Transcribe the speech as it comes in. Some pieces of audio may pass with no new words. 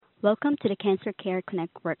Welcome to the Cancer Care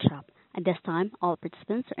Connect workshop. At this time, all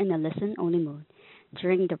participants are in a listen-only mode.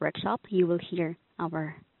 During the workshop, you will hear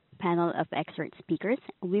our panel of expert speakers.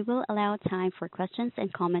 We will allow time for questions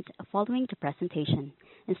and comments following the presentation.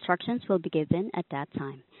 Instructions will be given at that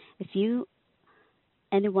time. If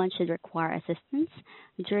anyone should require assistance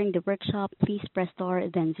during the workshop, please press star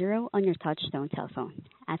then 0 on your touch-tone telephone.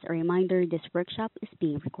 As a reminder, this workshop is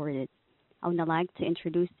being recorded. I would now like to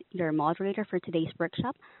introduce your moderator for today's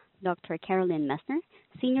workshop, Dr. Carolyn Messner,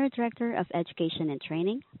 Senior Director of Education and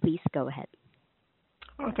Training. Please go ahead.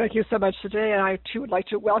 Well, thank you so much today, and I too would like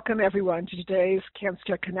to welcome everyone to today's Cancer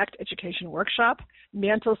Care Connect Education Workshop,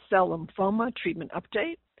 Mantle Cell Lymphoma Treatment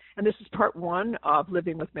Update. And this is part 1 of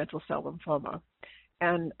Living with Mantle Cell Lymphoma.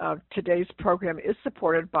 And today's program is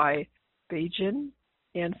supported by BeiGene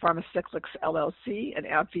and Pharmacyclics LLC, an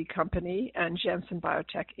AbbVie company, and Janssen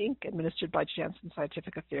Biotech Inc., administered by Janssen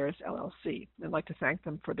Scientific Affairs LLC. I'd like to thank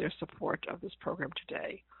them for their support of this program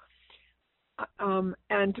today.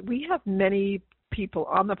 And we have many people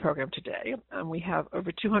on the program today. We have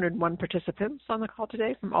over 201 participants on the call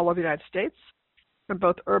today from all over the United States, from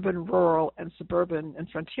both urban, rural, and suburban and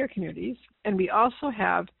frontier communities. And we also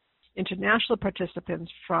have international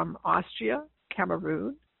participants from Austria,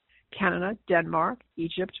 Cameroon, Canada, Denmark,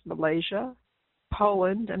 Egypt, Malaysia,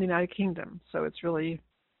 Poland, and the United Kingdom. So it's really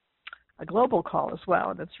a global call as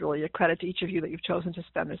well, and it's really a credit to each of you that you've chosen to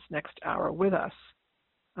spend this next hour with us.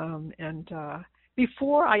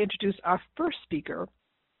 Before I introduce our first speaker,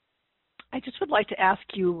 I just would like to ask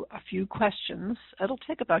you a few questions. It'll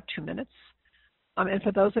take about 2 minutes. And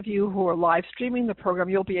for those of you who are live streaming the program,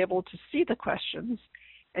 you'll be able to see the questions,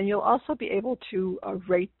 and you'll also be able to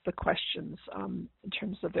rate the questions in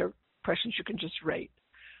terms of their questions you can just rate.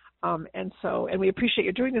 And we appreciate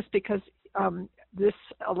you doing this because this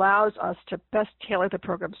allows us to best tailor the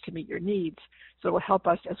programs to meet your needs. So it will help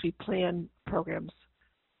us as we plan programs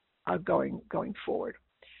going forward.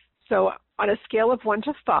 So on a scale of 1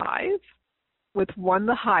 to 5, with 1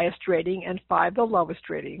 the highest rating and 5 the lowest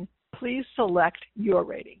rating, please select your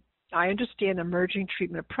rating. I understand emerging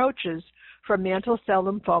treatment approaches for mantle cell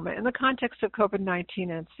lymphoma in the context of COVID-19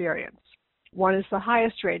 and its variants. 1 is the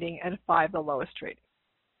highest rating and 5 the lowest rating.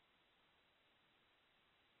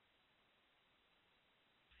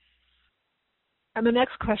 And the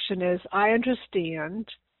next question is, I understand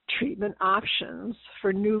treatment options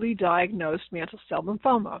for newly diagnosed mantle cell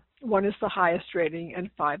lymphoma. 1 is the highest rating and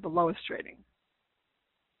 5 the lowest rating.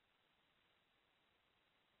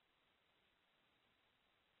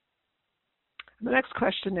 The next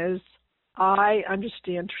question is, I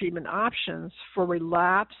understand treatment options for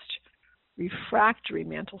relapsed refractory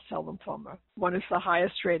mantle cell lymphoma. 1 is the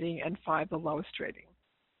highest rating and 5 the lowest rating.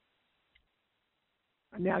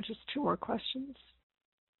 And now just 2 more questions.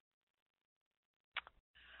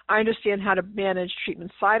 I understand how to manage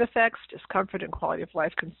treatment side effects, discomfort, and quality of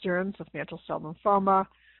life concerns of mantle cell lymphoma.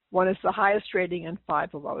 1 is the highest rating and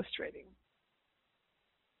 5 the lowest rating.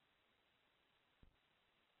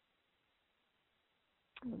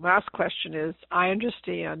 The last question is, I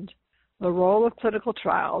understand the role of clinical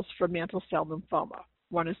trials for mantle cell lymphoma.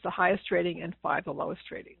 1 is the highest rating and 5 the lowest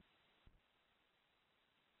rating.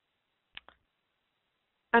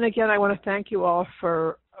 And again, I want to thank you all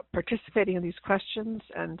for participating in these questions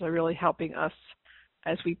and really helping us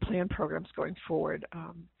as we plan programs going forward.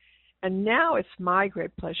 And now it's my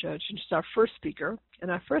great pleasure to introduce our first speaker. And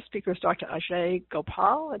our first speaker is Dr. Ajay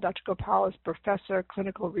Gopal. And Dr. Gopal is Professor,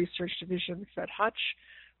 Clinical Research Division, Fred Hutch,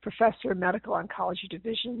 Professor, Medical Oncology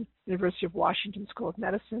Division, University of Washington School of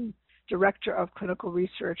Medicine, Director of Clinical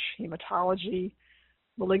Research, Hematology,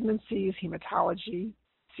 Malignancies, Hematology,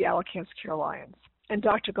 Seattle Cancer Care Alliance. And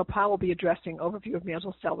Dr. Gopal will be addressing overview of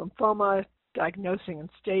mantle cell lymphoma, diagnosing and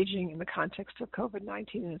staging in the context of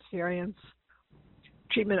COVID-19 and its variants,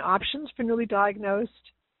 treatment options for newly diagnosed,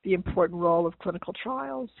 the important role of clinical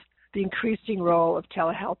trials, the increasing role of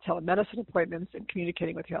telehealth, telemedicine appointments, and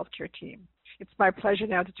communicating with the healthcare team. It's my pleasure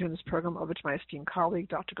now to turn this program over to my esteemed colleague,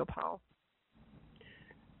 Dr. Gopal.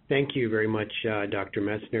 Thank you very much, Dr.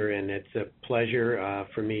 Messner, and it's a pleasure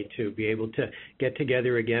for me to be able to get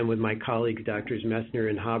together again with my colleagues, Drs. Messner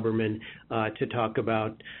and Haberman, to talk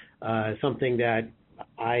about something that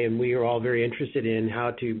I and we are all very interested in,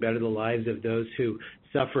 how to better the lives of those who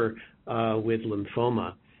suffer with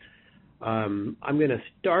lymphoma. I'm going to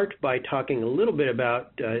start by talking a little bit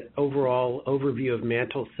about overall overview of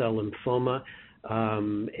mantle cell lymphoma,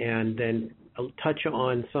 and then I'll touch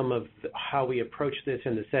on some of how we approach this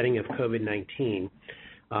in the setting of COVID-19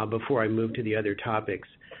 before I move to the other topics.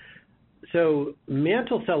 So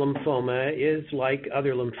mantle cell lymphoma is like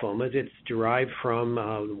other lymphomas. It's derived from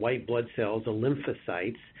white blood cells, the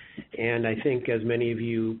lymphocytes. And I think, as many of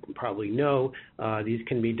you probably know, these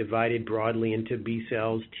can be divided broadly into B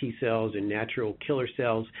cells, T cells, and natural killer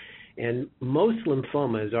cells. And most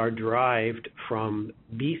lymphomas are derived from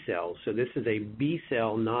B cells. So this is a B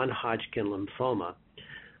cell non-Hodgkin lymphoma.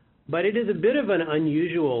 But it is a bit of an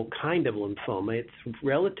unusual kind of lymphoma. It's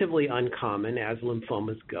relatively uncommon as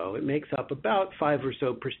lymphomas go. It makes up about 5% or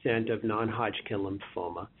so of non-Hodgkin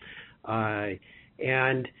lymphoma.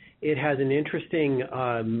 And it has an interesting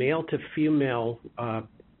male to female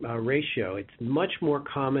ratio. It's much more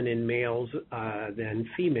common in males than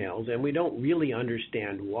females, and we don't really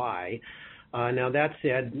understand why. Now, that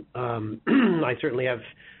said, I certainly have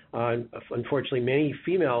unfortunately many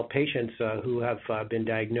female patients who have been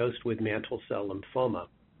diagnosed with mantle cell lymphoma.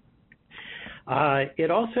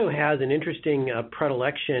 It also has an interesting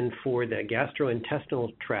predilection for the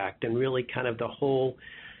gastrointestinal tract and really kind of the whole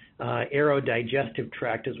aerodigestive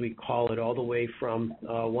tract, as we call it, all the way from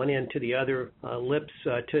one end to the other, lips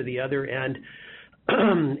to the other end.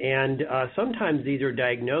 And sometimes these are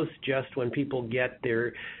diagnosed just when people get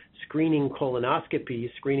their screening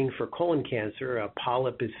colonoscopy, screening for colon cancer. A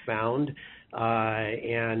polyp is found,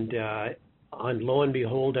 and lo and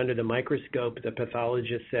behold, under the microscope, the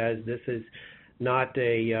pathologist says this is not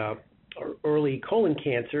a early colon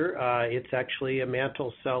cancer. It's actually a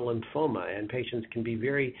mantle cell lymphoma, and patients can be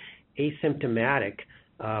very asymptomatic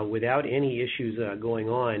without any issues going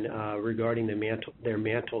on regarding their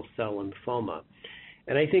mantle cell lymphoma.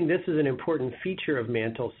 And I think this is an important feature of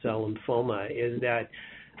mantle cell lymphoma, is that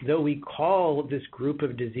though we call this group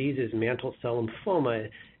of diseases mantle cell lymphoma,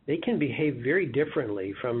 they can behave very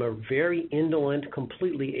differently from a very indolent,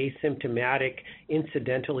 completely asymptomatic,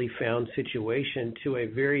 incidentally found situation to a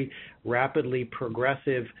very rapidly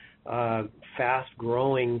progressive,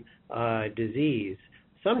 fast-growing disease.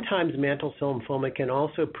 Sometimes mantle cell lymphoma can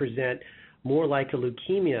also present more like a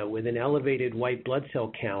leukemia with an elevated white blood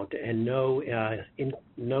cell count and no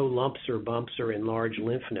lumps or bumps or enlarged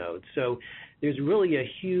lymph nodes. So there's really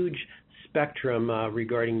a huge spectrum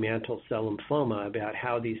regarding mantle cell lymphoma about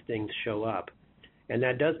how these things show up. And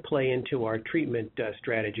that does play into our treatment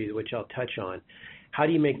strategies, which I'll touch on. How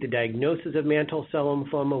do you make the diagnosis of mantle cell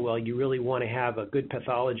lymphoma? Well, you really want to have a good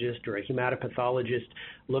pathologist or a hematopathologist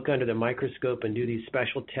look under the microscope and do these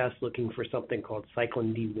special tests looking for something called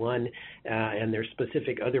cyclin D1, and there's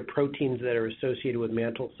specific other proteins that are associated with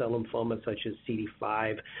mantle cell lymphoma, such as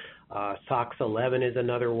CD5. SOX11 is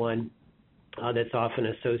another one that's often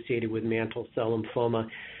associated with mantle cell lymphoma.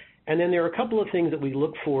 And then there are a couple of things that we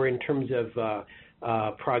look for in terms of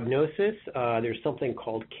prognosis. There's something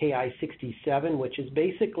called Ki-67, which is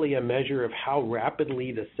basically a measure of how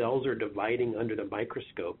rapidly the cells are dividing under the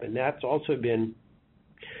microscope. And that's also been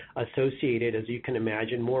associated, as you can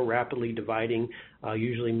imagine, more rapidly dividing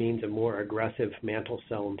usually means a more aggressive mantle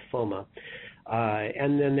cell lymphoma.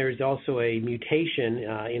 And then there's also a mutation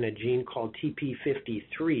in a gene called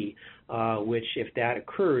TP53, which, if that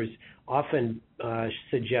occurs, often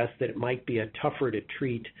suggests that it might be a tougher to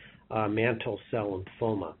treat mantle cell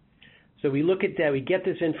lymphoma. So we look at that, we get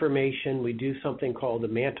this information, we do something called the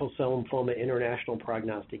Mantle Cell Lymphoma International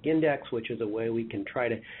Prognostic Index, which is a way we can try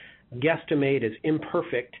to guesstimate, as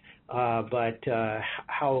imperfect, but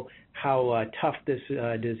how tough this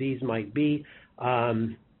disease might be.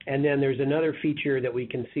 And then there's another feature that we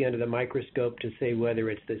can see under the microscope to say whether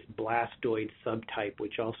it's this blastoid subtype,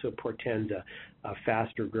 which also portends a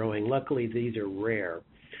faster growing. Luckily, these are rare.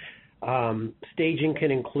 Staging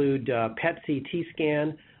can include PET-CT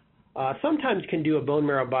scan. Sometimes can do a bone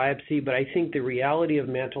marrow biopsy, but I think the reality of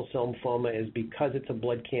mantle cell lymphoma is because it's a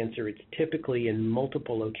blood cancer, it's typically in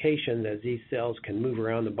multiple locations, as these cells can move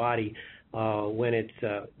around the body when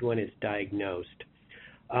it's diagnosed.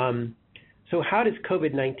 So how does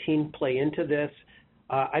COVID-19 play into this?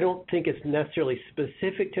 I don't think it's necessarily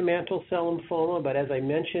specific to mantle cell lymphoma, but as I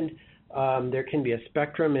mentioned, there can be a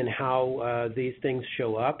spectrum in how these things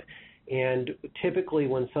show up. And typically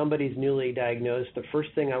when somebody's newly diagnosed, the first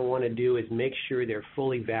thing I want to do is make sure they're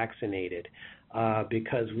fully vaccinated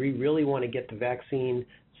because we really want to get the vaccine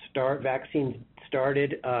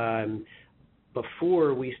started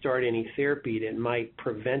before we start any therapy that might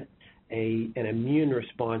prevent an immune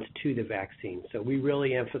response to the vaccine. So we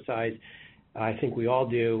really emphasize, I think we all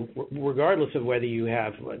do, regardless of whether you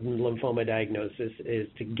have lymphoma diagnosis, is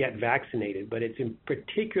to get vaccinated. But it's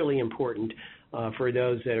particularly important for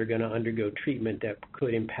those that are going to undergo treatment that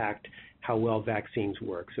could impact how well vaccines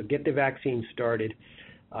work. So get the vaccine started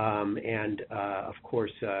and, of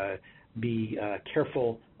course, be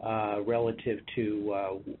careful relative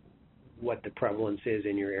to what the prevalence is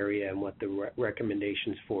in your area and what the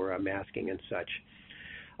recommendations for masking and such.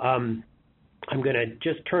 I'm going to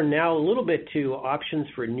just turn now a little bit to options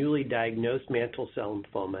for newly diagnosed mantle cell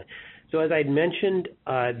lymphoma. So as I'd mentioned,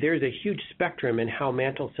 there's a huge spectrum in how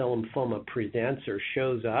mantle cell lymphoma presents or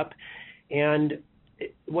shows up. And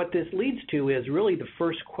what this leads to is really the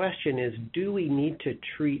first question is, do we need to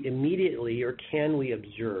treat immediately or can we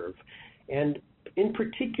observe? And in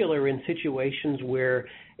particular, in situations where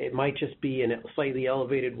it might just be a slightly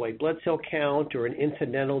elevated white blood cell count or an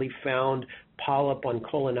incidentally found polyp on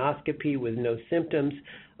colonoscopy with no symptoms,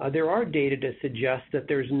 there are data to suggest that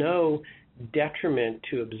there's no detriment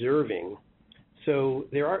to observing. So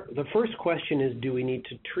the first question is, do we need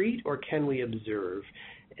to treat or can we observe?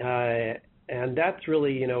 And that's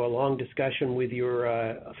really, a long discussion with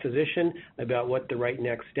your physician about what the right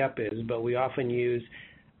next step is. But we often use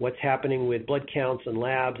what's happening with blood counts and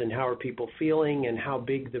labs and how are people feeling and how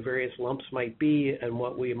big the various lumps might be and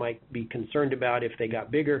what we might be concerned about if they got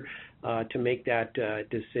bigger to make that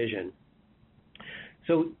decision.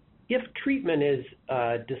 So if treatment is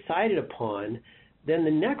decided upon, then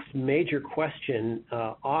the next major question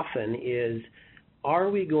often is,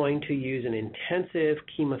 are we going to use an intensive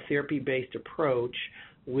chemotherapy-based approach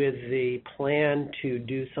with the plan to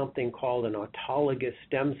do something called an autologous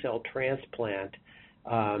stem cell transplant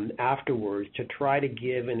afterwards to try to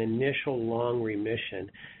give an initial long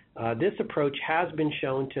remission? This approach has been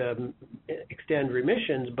shown to extend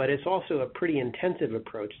remissions, but it's also a pretty intensive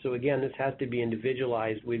approach. So again, this has to be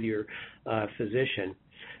individualized with your physician.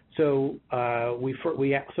 So we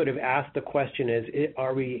sort of ask the question: is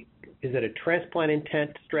it a transplant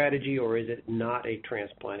intent strategy or is it not a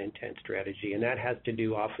transplant intent strategy? And that has to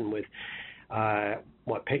do often with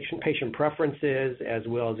what patient preference is, as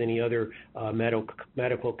well as any other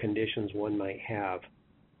medical conditions one might have.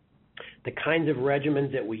 The kinds of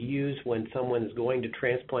regimens that we use when someone is going to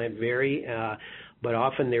transplant vary, but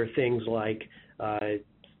often there are things like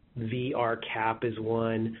VR-CAP is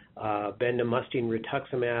one, bendamustine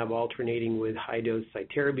rituximab alternating with high-dose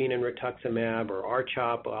cytarabine and rituximab, or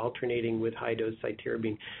R-CHOP alternating with high-dose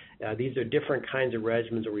cytarabine. These are different kinds of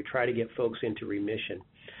regimens where we try to get folks into remission.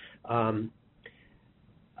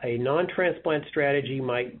 A non-transplant strategy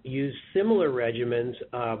might use similar regimens,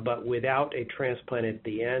 but without a transplant at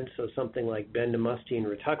the end, so something like bendamustine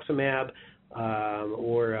rituximab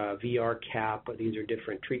or VR-CAP. These are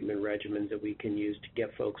different treatment regimens that we can use to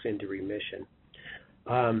get folks into remission.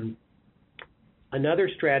 Another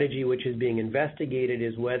strategy which is being investigated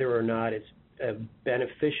is whether or not it's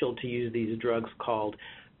beneficial to use these drugs called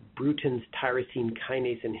Bruton's tyrosine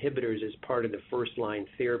kinase inhibitors as part of the first-line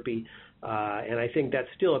therapy. And I think that's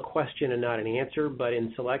still a question and not an answer, but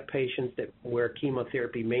in select patients where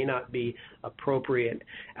chemotherapy may not be appropriate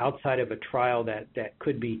outside of a trial, that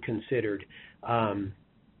could be considered. The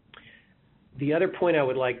other point I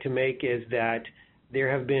would like to make is that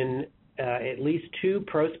there have been at least 2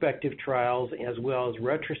 prospective trials as well as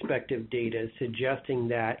retrospective data suggesting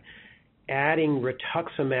that adding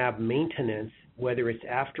rituximab maintenance, whether it's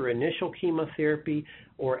after initial chemotherapy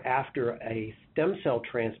or after a stem cell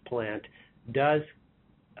transplant, does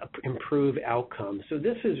improve outcomes. So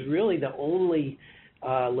this is really the only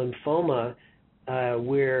lymphoma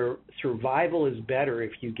where survival is better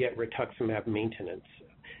if you get rituximab maintenance.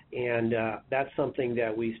 And that's something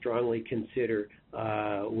that we strongly consider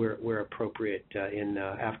where appropriate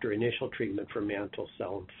after initial treatment for mantle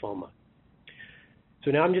cell lymphoma. So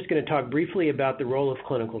now I'm just going to talk briefly about the role of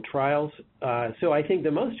clinical trials. So I think the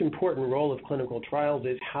most important role of clinical trials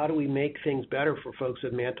is how do we make things better for folks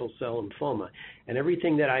with mantle cell lymphoma. And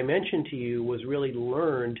everything that I mentioned to you was really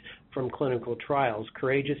learned from clinical trials,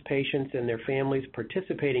 courageous patients and their families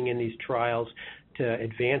participating in these trials to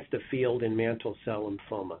advance the field in mantle cell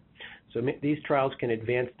lymphoma. So these trials can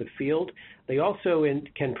advance the field. They also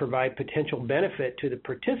can provide potential benefit to the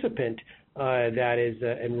participant that is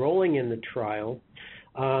enrolling in the trial.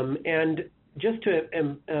 And just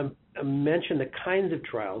to mention the kinds of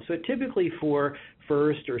trials. So typically for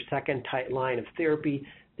first or second line of therapy,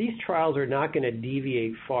 these trials are not going to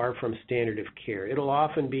deviate far from standard of care. It'll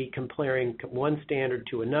often be comparing one standard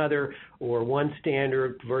to another or one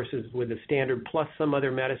standard versus with a standard plus some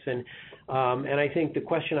other medicine. And I think the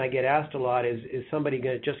question I get asked a lot is somebody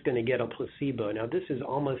just going to get a placebo? Now, this is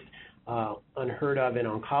almost unheard of in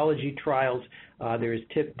oncology trials.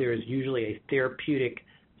 There's usually a therapeutic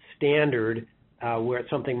standard where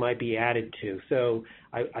something might be added to. So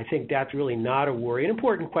I think that's really not a worry. An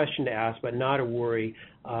important question to ask, but not a worry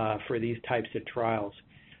for these types of trials.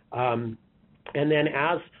 And then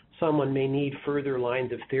as someone may need further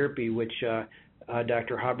lines of therapy, which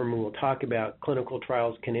Dr. Haberman will talk about, clinical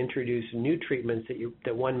trials can introduce new treatments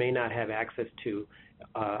that one may not have access to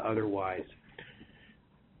otherwise.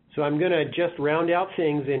 So I'm going to just round out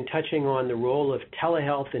things in touching on the role of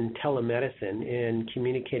telehealth and telemedicine in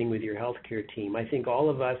communicating with your healthcare team. I think all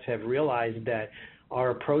of us have realized that our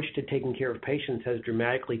approach to taking care of patients has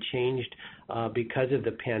dramatically changed because of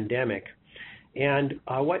the pandemic. And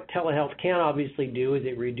what telehealth can obviously do is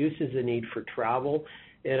it reduces the need for travel.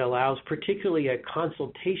 It allows particularly a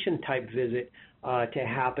consultation-type visit to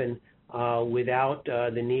happen without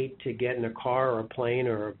the need to get in a car or a plane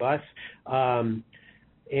or a bus,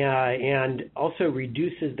 and also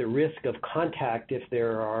reduces the risk of contact if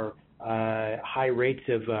there are high rates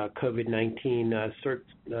of COVID-19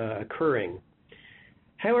 occurring.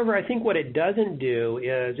 However, I think what it doesn't do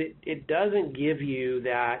is it doesn't give you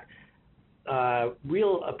that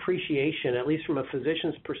real appreciation, at least from a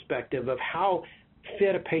physician's perspective, of how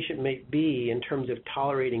fit a patient may be in terms of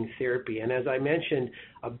tolerating therapy. And as I mentioned,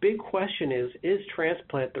 a big question is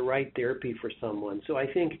transplant the right therapy for someone? So I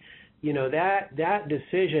think, that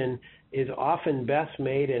decision is often best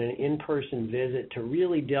made in an in-person visit to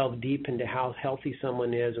really delve deep into how healthy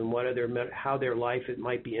someone is and how their life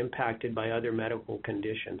might be impacted by other medical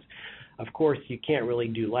conditions. Of course, you can't really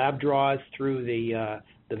do lab draws through the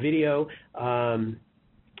video,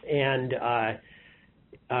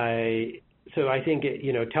 so I think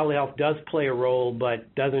telehealth does play a role,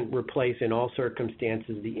 but doesn't replace in all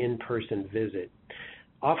circumstances the in-person visit.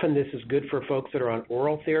 Often this is good for folks that are on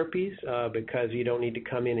oral therapies because you don't need to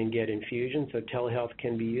come in and get infusions, so telehealth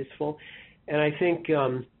can be useful. And I think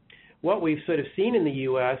what we've sort of seen in the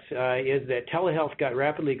U.S. Is that telehealth got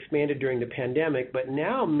rapidly expanded during the pandemic, but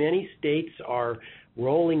now many states are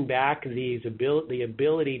rolling back the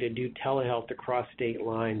ability to do telehealth across state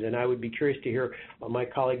lines. And I would be curious to hear what my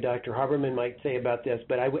colleague Dr. Haberman might say about this,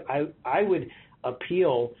 but I would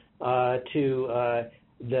appeal to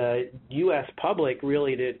the U.S. public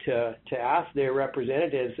really to ask their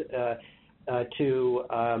representatives to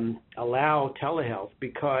allow telehealth,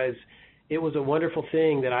 because it was a wonderful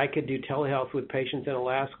thing that I could do telehealth with patients in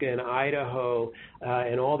Alaska and Idaho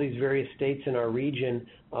and all these various states in our region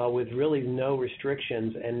with really no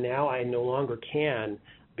restrictions, and now I no longer can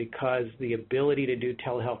because the ability to do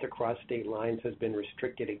telehealth across state lines has been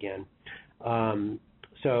restricted again.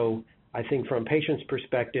 So I think from a patient's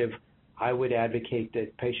perspective, I would advocate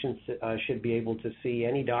that patients should be able to see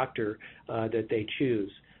any doctor that they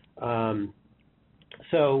choose.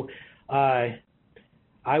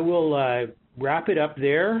 I will wrap it up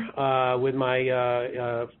there with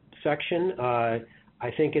my section.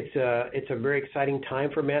 I think it's a very exciting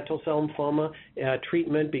time for mantle cell lymphoma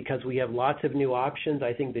treatment because we have lots of new options.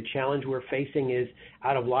 I think the challenge we're facing is,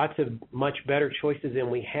 out of lots of much better choices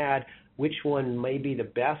than we had, which one may be the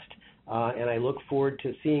best. And I look forward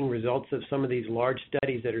to seeing results of some of these large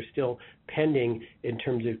studies that are still pending in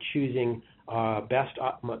terms of choosing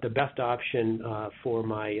the best option for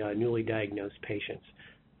my newly diagnosed patients.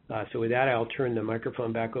 So with that, I'll turn the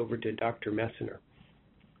microphone back over to Dr. Messner.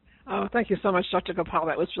 Oh, thank you so much, Dr. Gopal.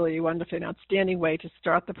 That was really wonderful, an outstanding way to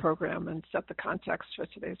start the program and set the context for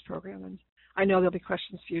today's program. And I know there'll be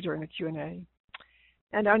questions for you during the Q&A.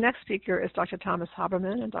 And our next speaker is Dr. Thomas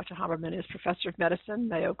Haberman, and Dr. Haberman is Professor of Medicine,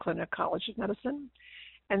 Mayo Clinic College of Medicine.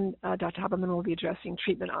 And Dr. Haberman will be addressing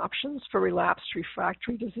treatment options for relapsed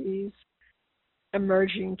refractory disease,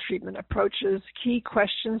 emerging treatment approaches, key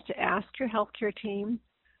questions to ask your healthcare team,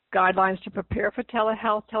 guidelines to prepare for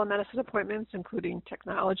telehealth, telemedicine appointments, including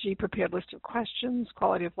technology, prepared list of questions,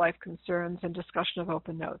 quality of life concerns, and discussion of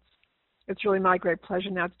open notes. It's really my great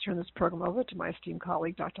pleasure now to turn this program over to my esteemed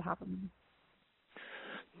colleague, Dr. Haberman.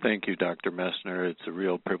 Thank you, Dr. Messner. It's a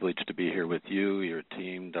real privilege to be here with you, your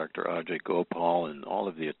team, Dr. Ajay Gopal, and all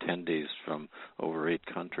of the attendees from over 8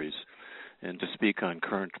 countries, and to speak on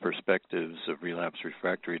current perspectives of relapse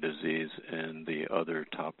refractory disease and the other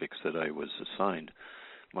topics that I was assigned.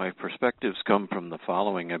 My perspectives come from the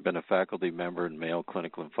following. I've been a faculty member in Mayo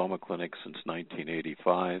Clinic Lymphoma Clinic since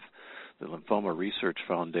 1985. The Lymphoma Research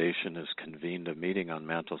Foundation has convened a meeting on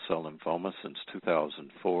mantle cell lymphoma since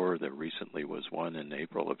 2004. There recently was one in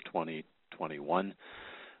April of 2021.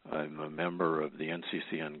 I'm a member of the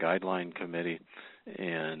NCCN Guideline Committee,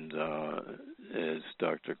 and as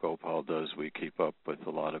Dr. Gopal does, we keep up with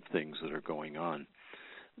a lot of things that are going on.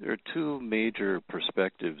 There are 2 major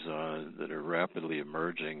perspectives that are rapidly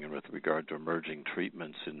emerging with regard to emerging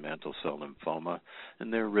treatments in mantle cell lymphoma,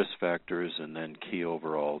 and their risk factors and then key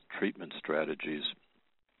overall treatment strategies.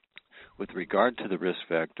 With regard to the risk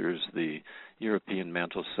factors, the European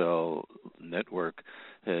Mantle Cell Network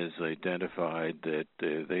has identified that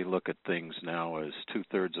they look at things now as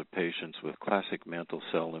 2/3 of patients with classic mantle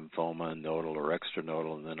cell lymphoma, nodal or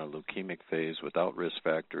extranodal, and then a leukemic phase without risk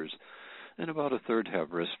factors, and about 1/3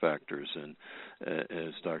 have risk factors. And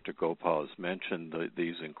as Dr. Gopal has mentioned,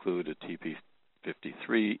 these include a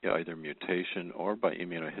TP53, either mutation or by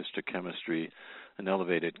immunohistochemistry, an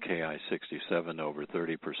elevated Ki-67 over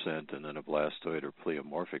 30%, and then a blastoid or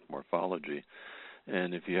pleomorphic morphology.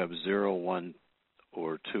 And if you have 0, 1,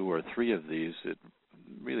 or 2 or 3 of these, it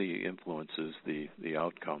really influences the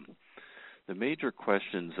outcome. The major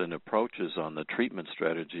questions and approaches on the treatment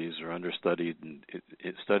strategies are under studies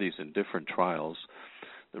in different trials.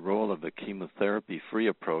 The role of the chemotherapy-free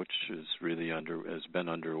approach has been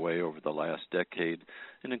underway over the last decade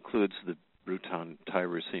and includes the Bruton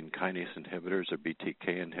tyrosine kinase inhibitors or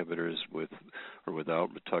BTK inhibitors with or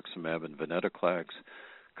without rituximab and venetoclax,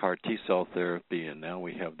 CAR T-cell therapy, and now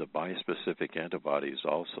we have the bispecific antibodies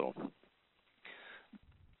also.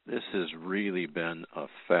 This has really been a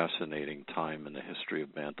fascinating time in the history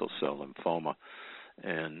of mantle cell lymphoma.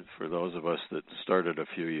 And for those of us that started a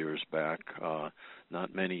few years back,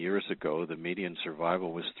 not many years ago, the median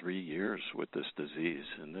survival was 3 years with this disease,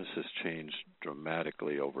 and this has changed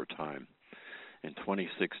dramatically over time. In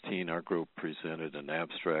 2016, our group presented an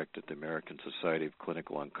abstract at the American Society of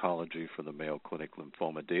Clinical Oncology for the Mayo Clinic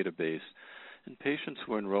Lymphoma Database, and patients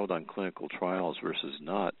who were enrolled on clinical trials versus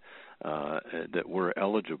not, that were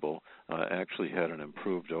eligible, actually had an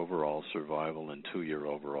improved overall survival and 2-year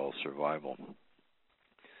overall survival.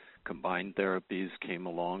 Combined therapies came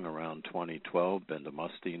along around 2012,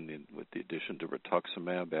 bendamustine with the addition to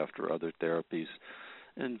rituximab after other therapies,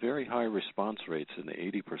 and very high response rates in the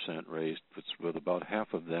 80% range, with about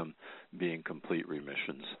half of them being complete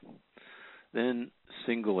remissions. Then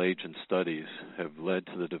single-agent studies have led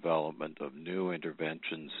to the development of new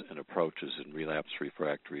interventions and approaches in relapse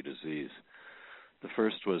refractory disease. The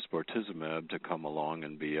first was bortezomib to come along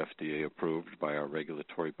and be FDA approved by our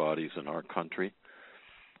regulatory bodies in our country.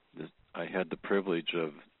 I had the privilege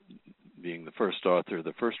of being the first author of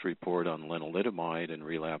the first report on lenalidomide in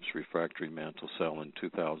relapse refractory mantle cell in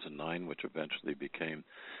 2009, which eventually became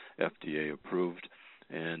FDA approved.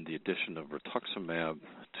 And the addition of rituximab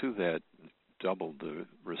to that doubled the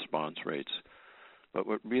response rates. But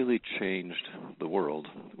what really changed the world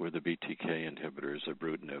were the BTK inhibitors,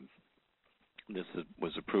 ibrutinib. This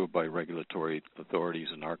was approved by regulatory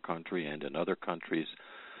authorities in our country and in other countries,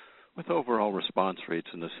 with overall response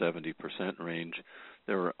rates in the 70% range.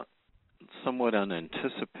 There were somewhat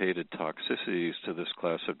unanticipated toxicities to this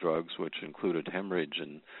class of drugs, which included hemorrhage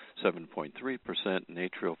in 7.3% and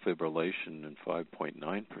atrial fibrillation in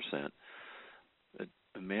 5.9%.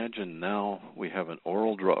 Imagine now we have an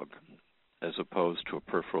oral drug as opposed to a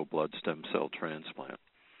peripheral blood stem cell transplant.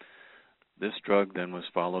 This drug then was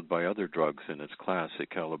followed by other drugs in its class.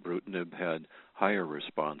 Acalabrutinib had higher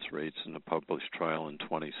response rates in a published trial in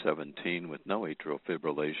 2017 with no atrial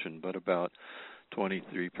fibrillation, but about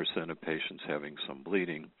 23% of patients having some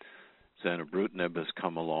bleeding. Zanubrutinib has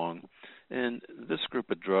come along, and this group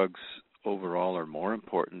of drugs overall are more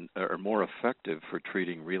effective for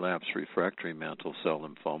treating relapse refractory mantle cell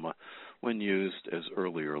lymphoma when used as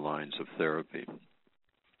earlier lines of therapy.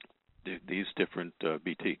 These different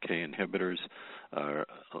BTK inhibitors are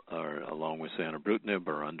along with zanubrutinib,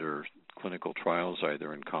 are under clinical trials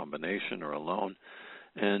either in combination or alone,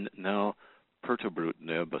 and now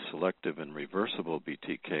pirtobrutinib, a selective and reversible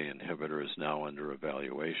BTK inhibitor, is now under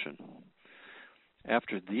evaluation.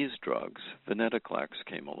 After these drugs, venetoclax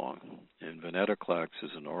came along, and venetoclax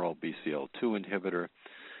is an oral BCL2 inhibitor,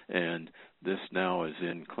 and this now is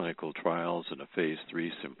in clinical trials in a phase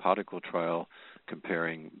 3 simpatico trial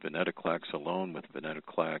comparing venetoclax alone with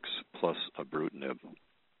venetoclax plus ibrutinib.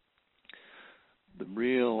 The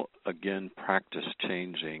real, again,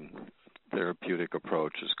 practice-changing therapeutic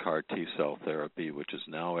approach is CAR T-cell therapy, which is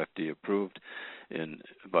now FDA approved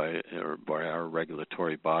by our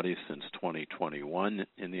regulatory body since 2021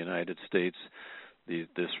 in the United States.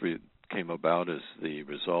 This came about as the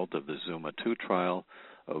result of the ZUMA-2 trial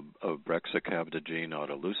of brexacabtagene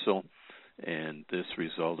autoleucel, and this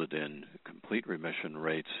resulted in complete remission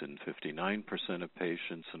rates in 59% of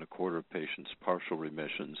patients and a quarter of patients partial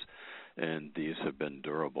remissions, and these have been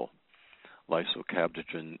durable.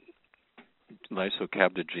 Lisocabtagene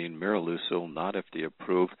miraleucel, not FDA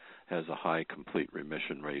approved, has a high complete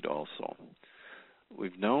remission rate also.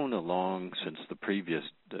 We've known along since the previous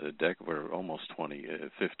decade, or almost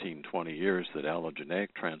 15, 20 years, that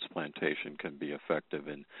allogeneic transplantation can be effective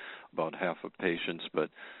in about half of patients, but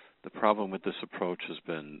the problem with this approach has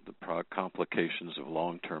been the complications of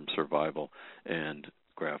long-term survival and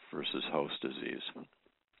graft versus host disease.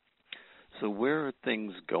 So where are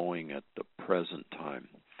things going at the present time?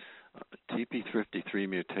 TP53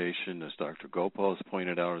 mutation, as Dr. Gopal has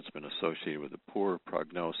pointed out, has been associated with a poor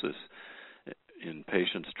prognosis in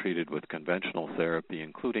patients treated with conventional therapy,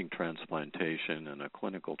 including transplantation, and a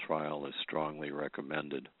clinical trial is strongly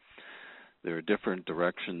recommended. There are different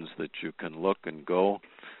directions that you can look and go.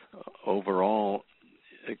 Overall,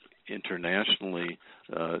 internationally,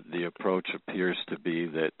 the approach appears to be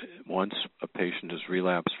that once a patient has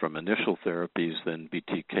relapsed from initial therapies, then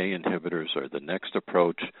BTK inhibitors are the next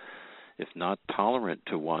approach. If not tolerant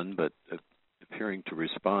to one, but appearing to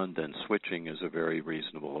respond, then switching is a very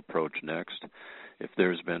reasonable approach next. If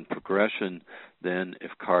there's been progression, then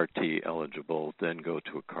if CAR T eligible, then go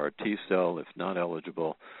to a CAR T cell. If not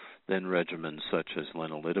eligible, then regimens such as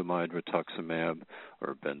lenalidomide rituximab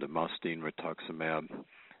or bendamustine rituximab.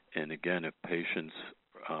 And again, if patients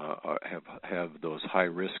have those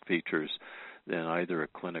high-risk features, then either a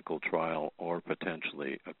clinical trial or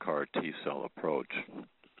potentially a CAR T cell approach.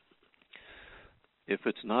 If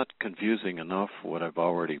it's not confusing enough, what I've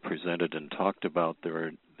already presented and talked about,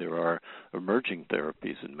 there are emerging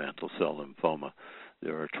therapies in mantle cell lymphoma.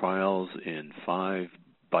 There are trials in 5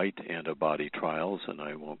 BiTE antibody trials, and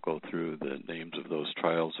I won't go through the names of those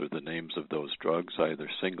trials or the names of those drugs, either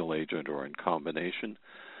single agent or in combination.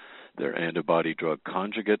 There are antibody drug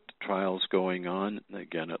conjugate trials going on,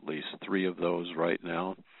 again, at least 3 of those right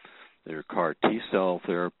now. There are CAR T-cell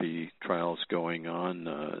therapy trials going on,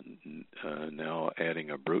 now adding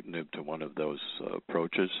ibrutinib to one of those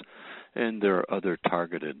approaches, and there are other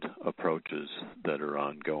targeted approaches that are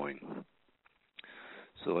ongoing.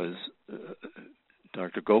 So as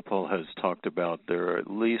Dr. Gopal has talked about, there are at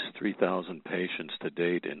least 3,000 patients to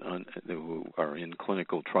date who are in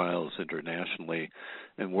clinical trials internationally,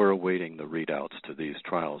 and we're awaiting the readouts to these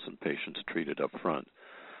trials in patients treated up front.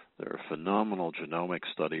 There are phenomenal genomic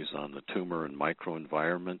studies on the tumor and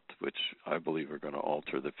microenvironment, which I believe are going to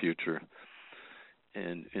alter the future.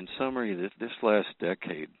 And in summary, this last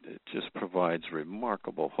decade, it just provides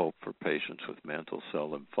remarkable hope for patients with mantle cell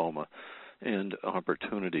lymphoma and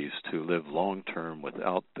opportunities to live long-term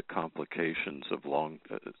without the complications of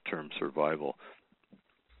long-term survival.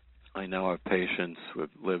 I now have patients who have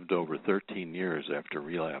lived over 13 years after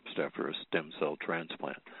relapsed after a stem cell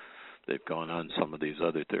transplant. They've gone on some of these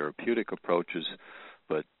other therapeutic approaches,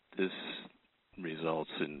 but this results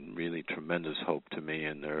in really tremendous hope to me,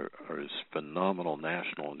 and there is phenomenal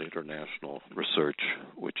national and international research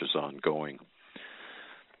which is ongoing.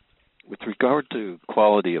 With regard to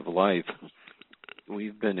quality of life,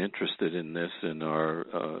 we've been interested in this in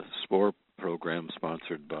our SPORE program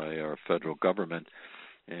sponsored by our federal government,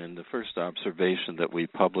 and the first observation that we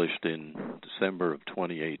published in December of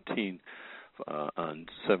 2018 on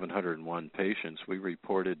 701 patients, we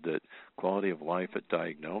reported that quality of life at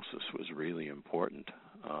diagnosis was really important.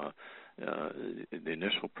 The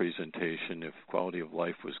initial presentation, if quality of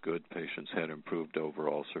life was good, patients had improved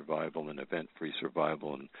overall survival and event-free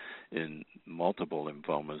survival in multiple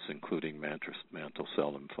lymphomas, including mantle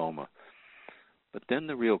cell lymphoma. But then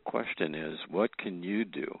the real question is, what can you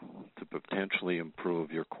do to potentially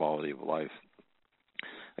improve your quality of life?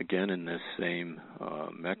 Again, in this same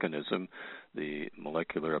mechanism, the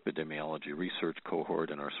molecular epidemiology research cohort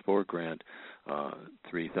in our SPORE grant,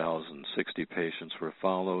 3,060 patients were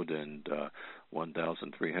followed, and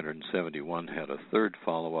 1,371 had a third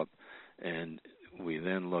follow-up. And we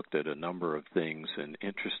then looked at a number of things, and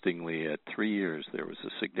interestingly, at 3 years, there was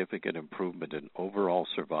a significant improvement in overall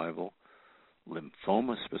survival,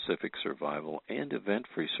 lymphoma-specific survival, and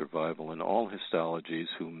event-free survival in all histologies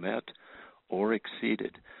who met or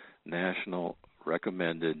exceeded national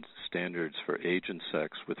recommended standards for age and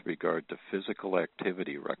sex with regard to physical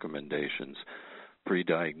activity recommendations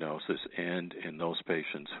pre-diagnosis, and in those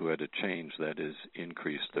patients who had a change, that is,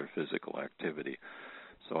 increased their physical activity.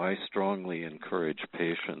 So I strongly encourage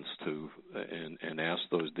patients to and ask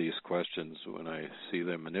these questions when I see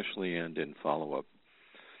them initially and in follow-up.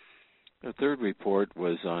 The third report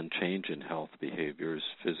was on change in health behaviors,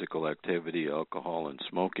 physical activity, alcohol, and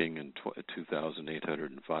smoking in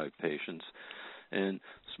 2,805 patients. And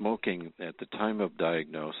smoking at the time of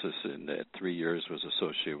diagnosis and at 3 years was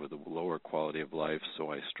associated with a lower quality of life,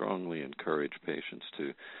 so I strongly encourage patients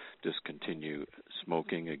to discontinue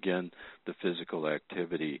smoking. Again, the physical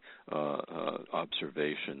activity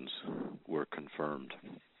observations were confirmed.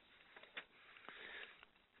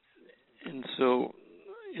 And so,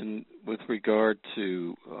 with regard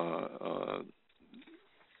to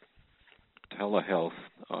telehealth,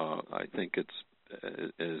 I think it's,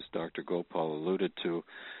 as Dr. Gopal alluded to,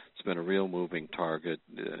 it's been a real moving target.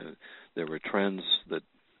 There were trends that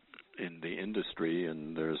in the industry,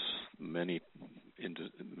 and there's many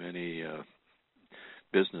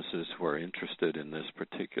businesses who are interested in this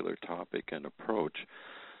particular topic and approach.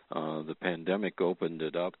 The pandemic opened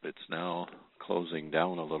it up. It's now closing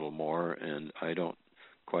down a little more, and I don't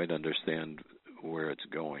quite understand where it's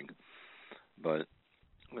going. But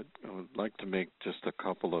I would like to make just a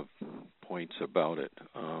couple of points about it.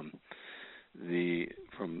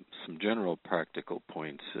 From some general practical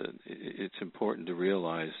points, it's important to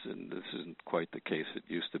realize, and this isn't quite the case it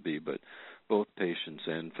used to be, but both patients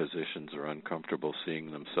and physicians are uncomfortable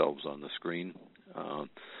seeing themselves on the screen.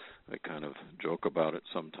 I kind of joke about it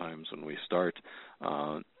sometimes when we start,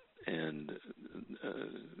 and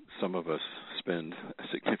some of us spend a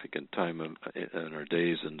significant time in our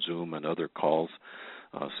days in Zoom and other calls,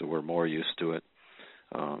 so we're more used to it.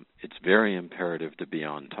 It's very imperative to be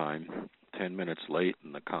on time. 10 minutes late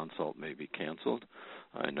and the consult may be canceled.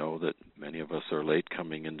 I know that many of us are late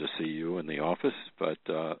coming in to see you in the office, but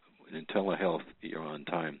in telehealth, you're on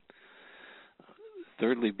time.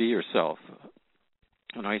 Thirdly, be yourself.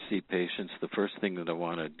 When I see patients, the first thing that I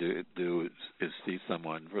want to do is see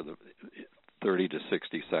someone for the 30 to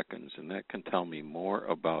 60 seconds, and that can tell me more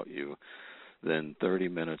about you than 30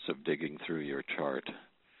 minutes of digging through your chart.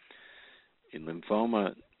 In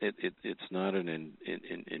lymphoma, it's not an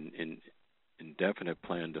indefinite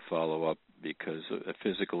plan to follow up, because a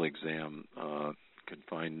physical exam can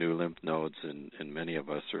find new lymph nodes, and many of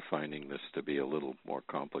us are finding this to be a little more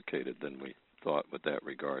complicated than we thought with that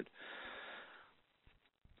regard.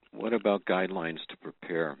 What about guidelines to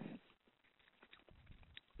prepare?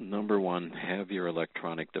 Number one, have your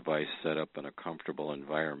electronic device set up in a comfortable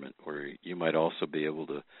environment where you might also be able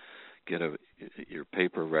to get your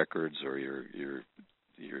paper records or your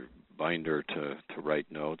binder to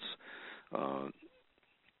write notes.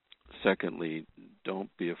 Secondly, don't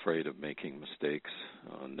be afraid of making mistakes.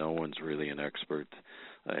 No one's really an expert.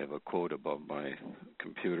 I have a quote above my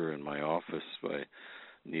computer in my office by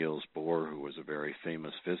Niels Bohr, who was a very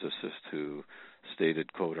famous physicist, who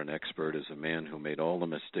stated, quote, "An expert is a man who made all the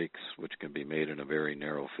mistakes which can be made in a very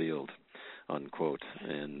narrow field," unquote.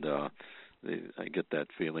 And I get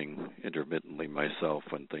that feeling intermittently myself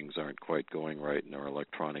when things aren't quite going right in our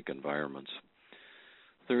electronic environments.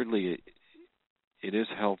 Thirdly, it is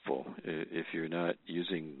helpful, if you're not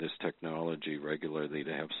using this technology regularly,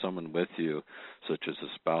 to have someone with you, such as a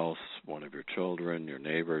spouse, one of your children, your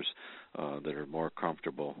neighbors, that are more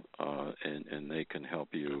comfortable, and they can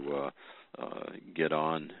help you get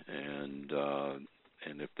on and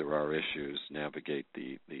if there are issues, navigate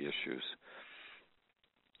the issues.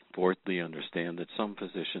 Fourthly, understand that some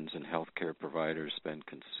physicians and healthcare providers spend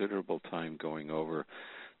considerable time going over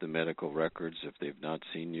the medical records if they've not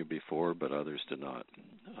seen you before, but others do not.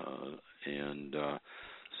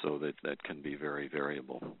 So that can be very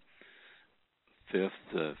variable. Fifth,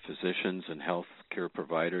 physicians and healthcare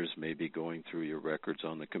providers may be going through your records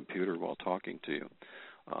on the computer while talking to you.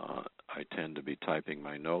 I tend to be typing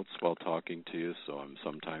my notes while talking to you, so I'm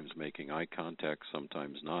sometimes making eye contact,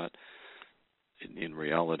 sometimes not. In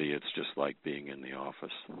reality, it's just like being in the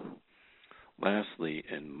office. Lastly,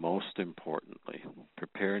 and most importantly,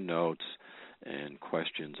 prepare notes and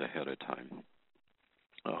questions ahead of time.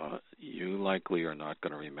 You likely are not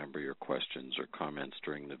going to remember your questions or comments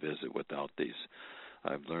during the visit without these.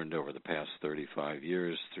 I've learned over the past 35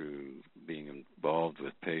 years through being involved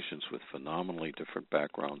with patients with phenomenally different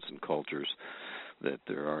backgrounds and cultures that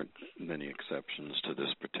there aren't many exceptions to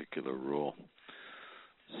this particular rule.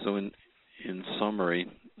 So in summary,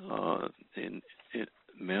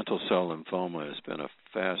 mantle cell lymphoma has been a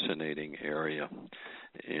fascinating area,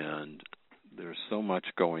 and there's so much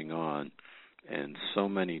going on and so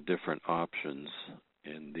many different options,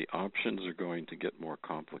 and the options are going to get more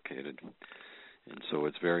complicated. And so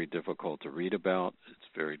it's very difficult to read about, it's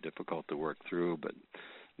very difficult to work through, but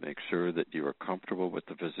make sure that you are comfortable with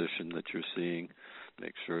the physician that you're seeing.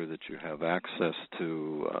 Make sure that you have access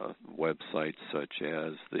to websites such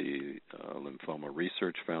as the Lymphoma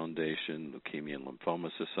Research Foundation, Leukemia and Lymphoma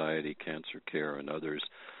Society, Cancer Care, and others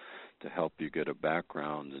to help you get a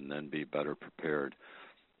background and then be better prepared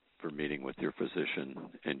for meeting with your physician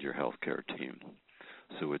and your healthcare team.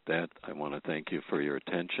 So with that, I want to thank you for your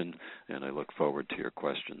attention, and I look forward to your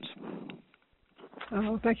questions.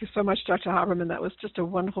 Oh, thank you so much, Dr. Haberman. That was just a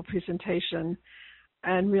wonderful presentation,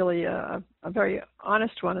 and really a very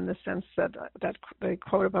honest one in the sense that the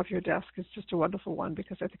quote above your desk is just a wonderful one,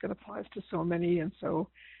 because I think it applies to so many. And so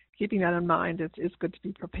keeping that in mind, it's good to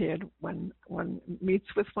be prepared when one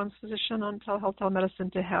meets with one's physician on telehealth,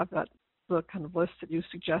 telemedicine, to have the kind of list that you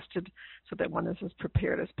suggested so that one is as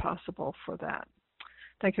prepared as possible for that.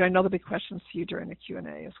 Thank you. I know there'll be questions to you during the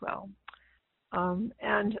Q&A as well.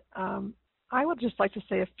 I would just like to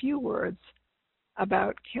say a few words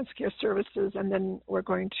about Cancer Care Services, and then we're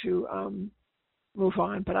going to move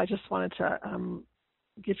on. But I just wanted to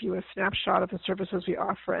give you a snapshot of the services we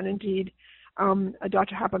offer. And indeed,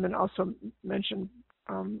 Dr. Haberman also mentioned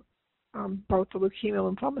both the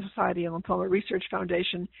Leukemia Lymphoma Society and Lymphoma Research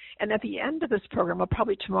Foundation. And at the end of this program, well,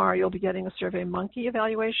 probably tomorrow, you'll be getting a SurveyMonkey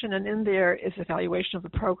evaluation. And in there is evaluation of the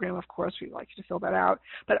program. Of course, we'd like you to fill that out.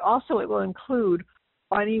 But also it will include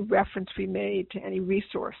any reference we made to any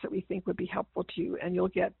resource that we think would be helpful to you. And you'll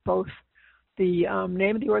get both the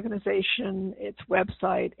name of the organization, its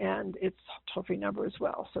website, and its toll-free number as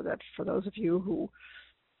well. So that for those of you who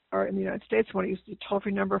are in the United States want to use the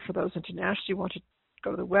toll-free number, for those internationally want to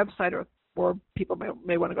go to the website, or people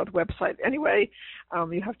may want to go to the website anyway,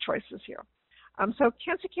 you have choices here. So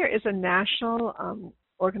Cancer Care is a national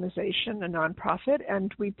organization, a nonprofit,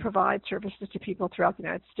 and we provide services to people throughout the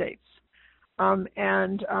United States.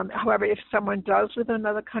 However, if someone does live in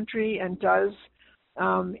another country and does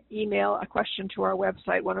email a question to our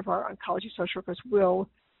website, one of our oncology social workers will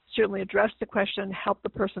certainly address the question, help the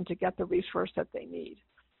person to get the resource that they need.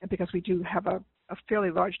 And because we do have a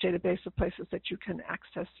fairly large database of places that you can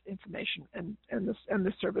access information and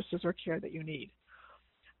the services or care that you need.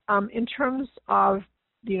 In terms of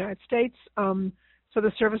the United States, so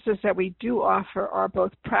the services that we do offer are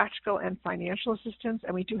both practical and financial assistance,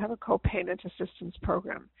 and we do have a co-payment assistance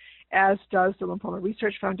program, as does the Lymphoma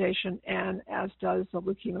Research Foundation and as does the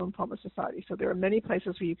Leukemia Lymphoma Society. So there are many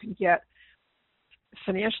places where you can get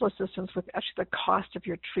financial assistance with actually the cost of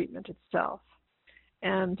your treatment itself.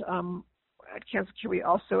 And at Cancer Care, we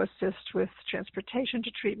also assist with transportation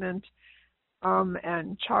to treatment,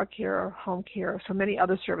 and child care, home care, so many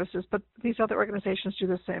other services, but these other organizations do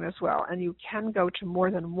the same as well. And you can go to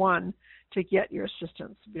more than one to get your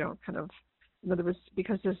assistance. You know, kind of, in other words,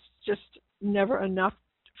 because there's just never enough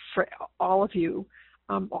for all of you.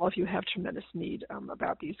 All of you have tremendous need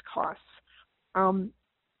about these costs.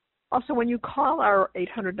 Also, when you call our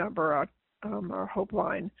 800 number, our Hope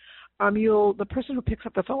line, the person who picks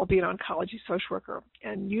up the phone will be an oncology social worker.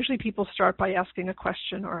 And usually people start by asking a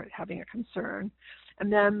question or having a concern.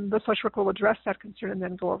 And then the social worker will address that concern and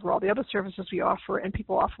then go over all the other services we offer, and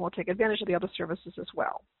people often will take advantage of the other services as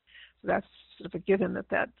well. So that's sort of a given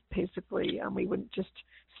that basically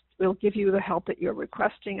we'll give you the help that you're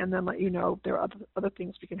requesting and then let you know there are other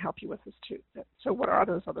things we can help you with this too. So what are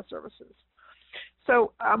those other services?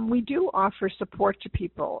 So we do offer support to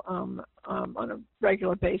people on a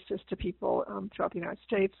regular basis to people throughout the United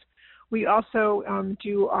States. We also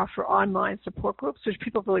do offer online support groups, which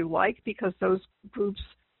people really like because those groups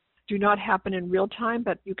do not happen in real time,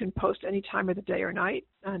 but you can post any time of the day or night,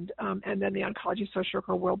 and then the oncology social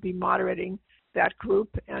worker will be moderating that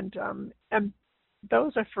group. And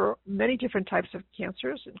those are for many different types of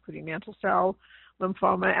cancers, including mantle cell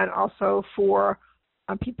lymphoma, and also for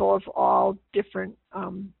people of all different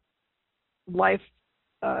life,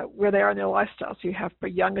 where they are in their lifestyle. So you have for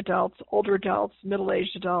young adults, older adults,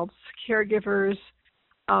 middle-aged adults, caregivers,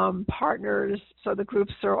 partners. So the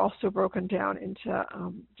groups are also broken down into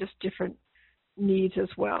just different needs as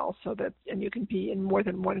well. And you can be in more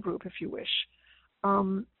than one group if you wish.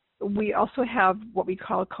 We also have what we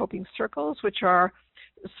call coping circles, which are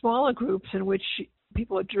smaller groups in which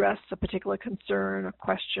people address a particular concern or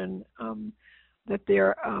question that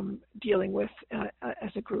they're dealing with as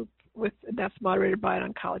a group, that's moderated by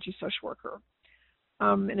an oncology social worker.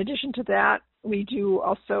 In addition to that, we do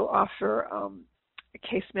also offer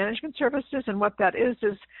case management services, and what that is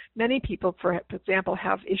many people, for example,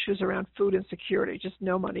 have issues around food insecurity, just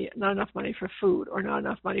not enough money for food, or not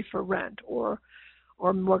enough money for rent, or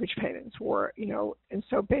mortgage payments, and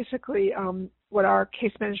so basically what our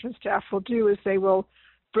case management staff will do is they will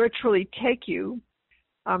virtually take you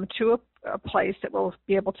to a place that will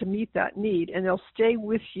be able to meet that need, and they'll stay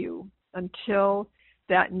with you until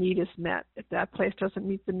that need is met. If that place doesn't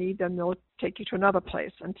meet the need, then they'll take you to another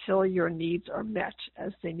place until your needs are met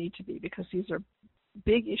as they need to be, because these are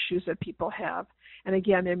big issues that people have. And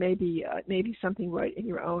again, there may be something right in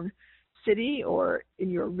your own city or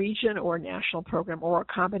in your region or national program, or a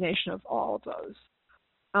combination of all of those.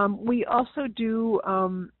 We also do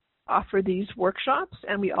offer these workshops,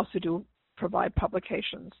 and we also do provide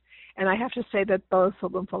publications. And I have to say that both the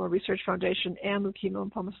Lymphoma Research Foundation and Leukemia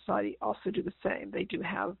Lymphoma Society also do the same. They do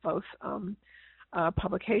have both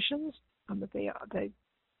publications that they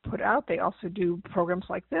put out. They also do programs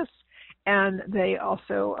like this, and they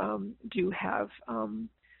also do have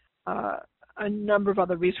a number of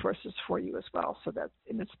other resources for you as well, so that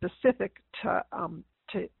it's specific to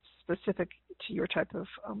specific to your type of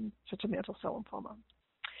such a mantle cell lymphoma.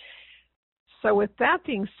 So with that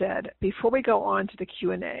being said, before we go on to the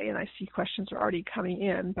Q&A, and I see questions are already coming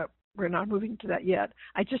in, but we're not moving to that yet,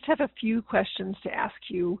 I just have a few questions to ask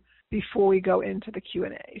you before we go into the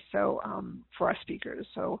Q&A for our speakers.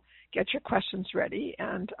 So get your questions ready,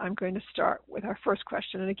 and I'm going to start with our first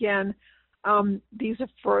question. And again, these are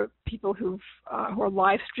for people who are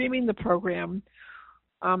live streaming the program,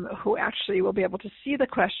 who actually will be able to see the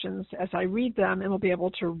questions as I read them and will be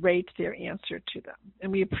able to rate their answer to them.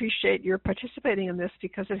 And we appreciate your participating in this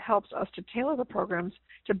because it helps us to tailor the programs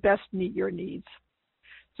to best meet your needs.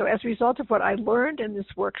 So as a result of what I learned in this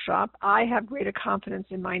workshop, I have greater confidence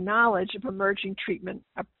in my knowledge of emerging treatment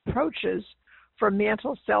approaches for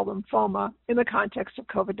mantle cell lymphoma in the context of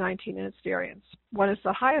COVID-19 and its variants. 1 is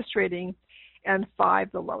the highest rating and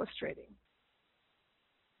 5 the lowest rating.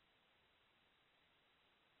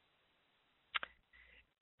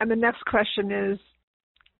 And the next question is,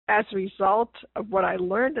 as a result of what I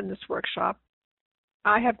learned in this workshop,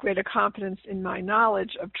 I have greater confidence in my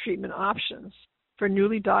knowledge of treatment options for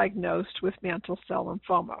newly diagnosed with mantle cell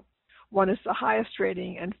lymphoma. 1 is the highest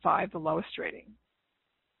rating and 5 the lowest rating.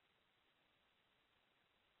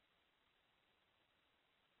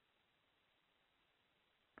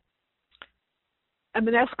 And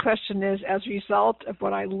the next question is, as a result of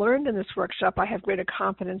what I learned in this workshop, I have greater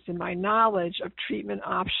confidence in my knowledge of treatment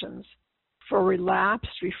options for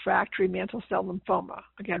relapsed refractory mantle cell lymphoma.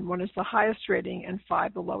 Again, 1 is the highest rating and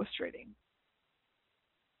 5 the lowest rating.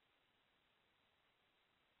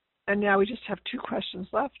 And now we just have 2 questions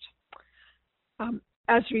left.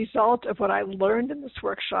 As a result of what I learned in this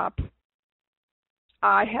workshop,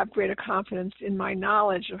 I have greater confidence in my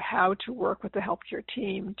knowledge of how to work with the healthcare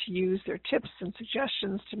team to use their tips and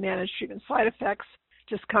suggestions to manage treatment side effects,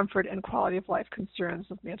 discomfort, and quality of life concerns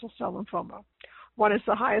of mantle cell lymphoma. 1 is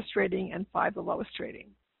the highest rating and 5 the lowest rating.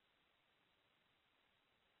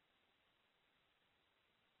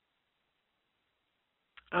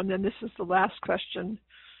 And then this is the last question.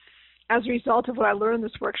 As a result of what I learned in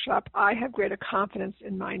this workshop, I have greater confidence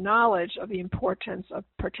in my knowledge of the importance of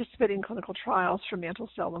participating in clinical trials for mantle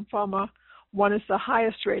cell lymphoma. 1 is the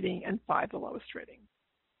highest rating and 5 the lowest rating.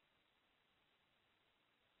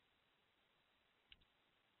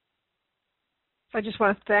 So I just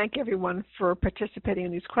want to thank everyone for participating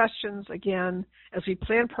in these questions. Again, as we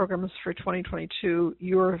plan programs for 2022,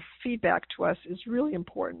 your feedback to us is really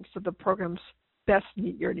important so the programs best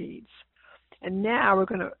meet your needs. And now I'm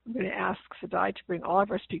going to ask Sadai to bring all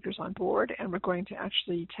of our speakers on board, and we're going to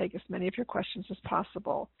actually take as many of your questions as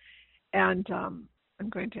possible. And I'm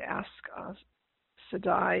going to ask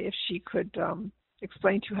Sadai if she could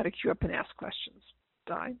explain to you how to queue up and ask questions.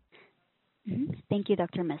 Sadai? Mm-hmm. Thank you,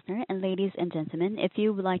 Dr. Messner. And ladies and gentlemen, if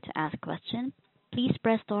you would like to ask a question, please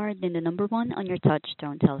press star, then the number 1 on your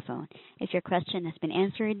touch-tone telephone. If your question has been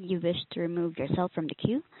answered, you wish to remove yourself from the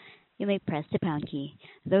queue, you may press the pound key.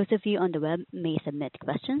 Those of you on the web may submit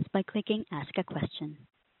questions by clicking Ask a Question.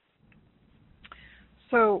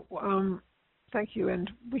 So, thank you. And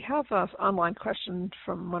we have an online question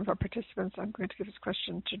from one of our participants. I'm going to give this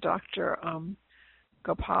question to Dr.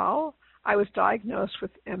 Gopal. I was diagnosed with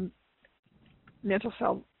mantle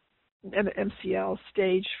cell MCL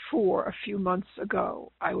stage 4 a few months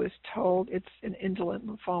ago. I was told it's an indolent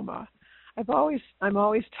lymphoma. I'm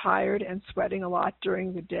always tired and sweating a lot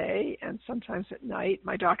during the day and sometimes at night.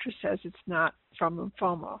 My doctor says it's not from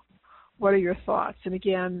lymphoma. What are your thoughts? And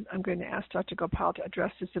again, I'm going to ask Dr. Gopal to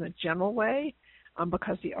address this in a general way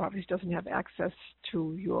because he obviously doesn't have access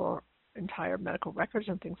to your entire medical records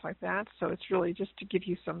and things like that. So it's really just to give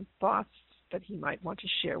you some thoughts that he might want to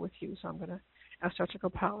share with you. So I'm going to ask Dr.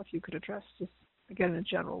 Gopal if you could address this again in a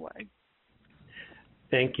general way.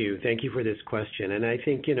 Thank you. Thank you for this question. And I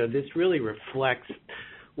think, this really reflects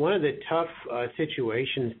one of the tough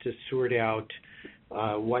situations to sort out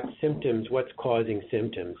what's causing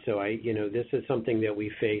symptoms. So this is something that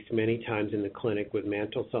we face many times in the clinic with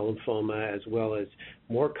mantle cell lymphoma, as well as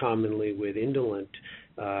more commonly with indolent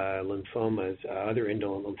lymphomas, other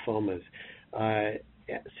indolent lymphomas.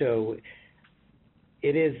 So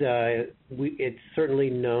it is. It's certainly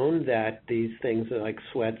known that these things like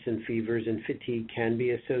sweats and fevers and fatigue can be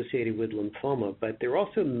associated with lymphoma, but there are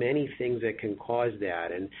also many things that can cause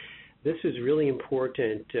that, and this is really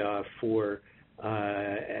important to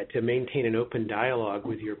maintain an open dialogue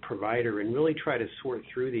with your provider and really try to sort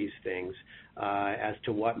through these things as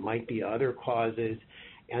to what might be other causes.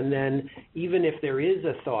 And then even if there is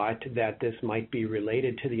a thought that this might be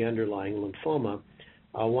related to the underlying lymphoma,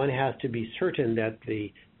 one has to be certain that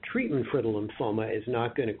the treatment for the lymphoma is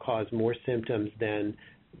not going to cause more symptoms than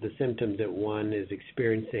the symptoms that one is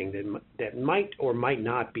experiencing that might or might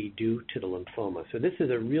not be due to the lymphoma. So this is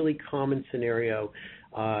a really common scenario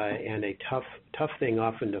and a tough thing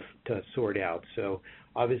often to sort out. So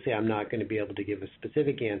obviously I'm not going to be able to give a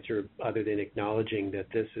specific answer other than acknowledging that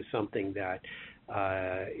this is something that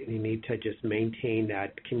you need to just maintain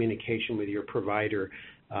that communication with your provider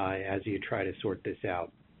as you try to sort this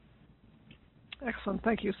out. Excellent.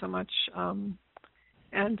 Thank you so much.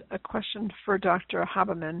 And a question for Dr.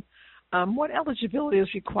 Haberman. What eligibility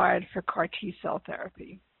is required for CAR T-cell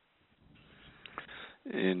therapy?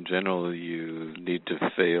 In general, you need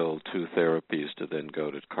to fail 2 therapies to then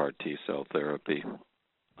go to CAR T-cell therapy.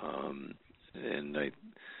 And I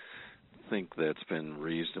think that's been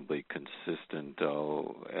reasonably consistent.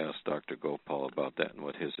 I'll ask Dr. Gopal about that and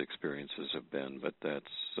what his experiences have been, but that's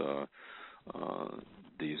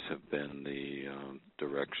these have been the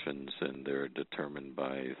directions, and they're determined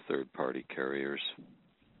by third-party carriers.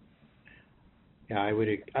 Yeah, I would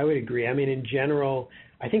agree. I mean, in general,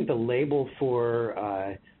 I think the label for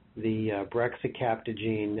the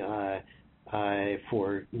brexacaptogene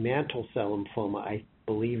for mantle cell lymphoma, I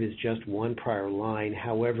believe, is just 1 prior line.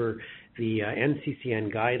 However, the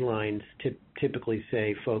NCCN guidelines typically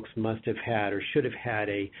say folks must have had or should have had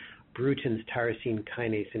a Bruton's tyrosine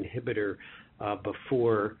kinase inhibitor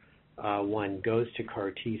before one goes to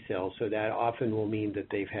CAR T cells. So that often will mean that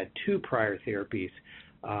they've had 2 prior therapies,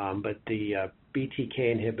 but the BTK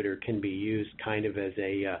inhibitor can be used kind of as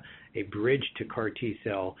a bridge to CAR T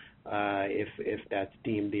cell if that's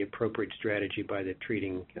deemed the appropriate strategy by the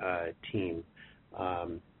treating team.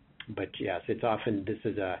 But yes, it's often, this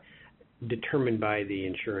is determined by the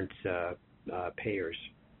insurance payers.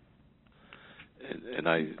 And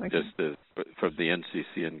I just, from the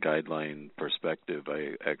NCCN guideline perspective,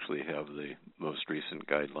 I actually have the most recent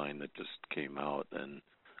guideline that just came out, and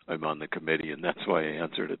I'm on the committee, and that's why I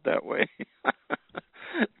answered it that way.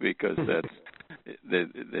 Because that's,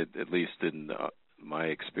 at least in my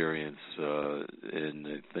experience, and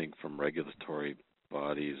I think from regulatory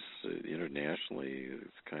bodies internationally,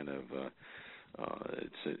 it's kind of,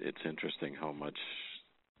 it's interesting how much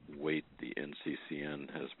weight the NCCN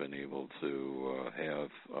has been able to have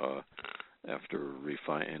after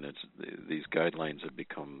refining. These guidelines have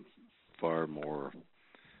become far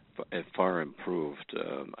improved.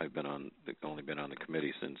 I've only been on the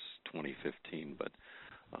committee since 2015, but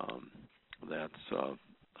that's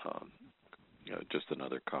just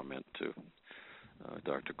another comment to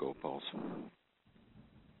Dr. Gopal's.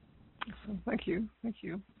 Thank you.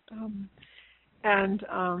 And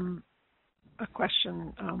a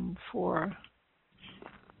question for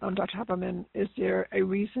Dr. Haberman. Is there a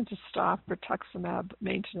reason to stop rituximab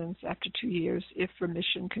maintenance after 2 years if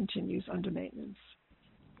remission continues under maintenance?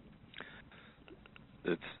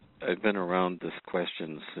 I've been around this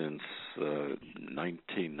question since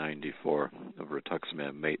 1994 of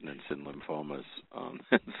rituximab maintenance in lymphomas.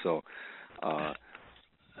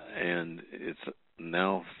 And it's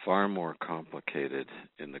now far more complicated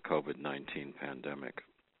in the COVID-19 pandemic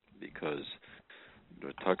because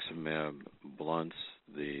rituximab blunts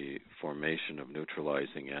the formation of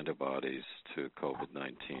neutralizing antibodies to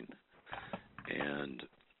COVID-19. And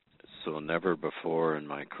so never before in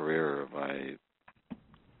my career have I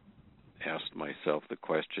asked myself the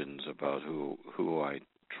questions about who I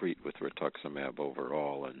treat with rituximab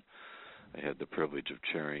overall. And I had the privilege of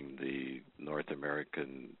chairing the North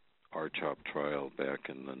American RCHOP trial back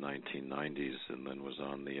in the 1990s, and then was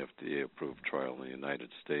on the FDA-approved trial in the United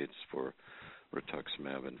States for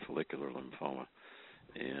rituximab and follicular lymphoma.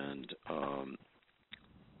 And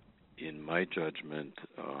in my judgment,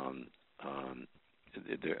 I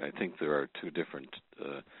think there are 2 different.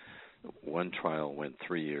 One trial went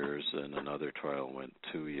 3 years, and another trial went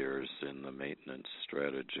 2 years in the maintenance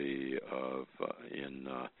strategy of in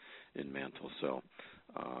mantle cell.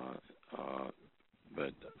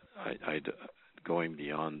 But I going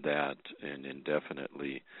beyond that and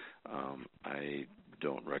indefinitely, I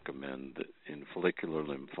don't recommend that. In follicular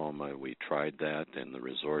lymphoma, we tried that in the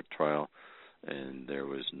RESORT trial, and there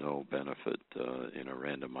was no benefit in a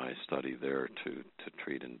randomized study there to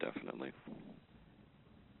treat indefinitely.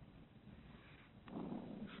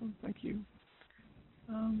 Thank you.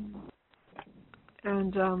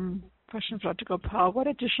 Question for Dr. Gopal. What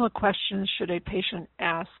additional questions should a patient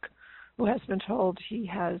ask who has been told he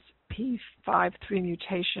has P53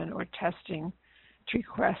 mutation or testing to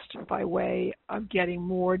request by way of getting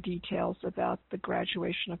more details about the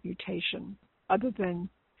graduation of mutation? Other than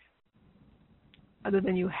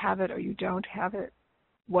you have it or you don't have it,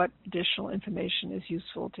 what additional information is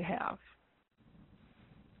useful to have?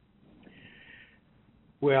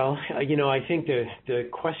 Well, I think the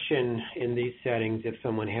question in these settings, if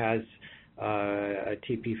someone has a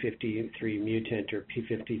TP53 mutant or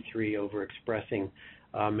P53 overexpressing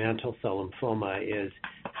mantle cell lymphoma, is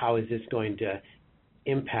how is this going to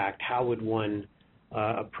impact? How would one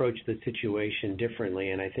approach the situation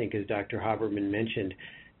differently? And I think, as Dr. Haberman mentioned,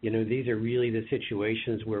 these are really the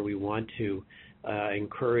situations where we want to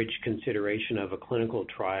encourage consideration of a clinical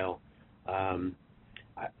trial.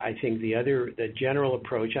 I think the general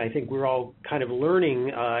approach, I think we're all kind of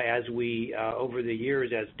learning as we, over the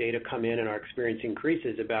years, as data come in and our experience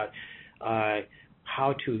increases about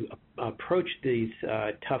how to approach these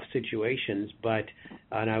tough situations.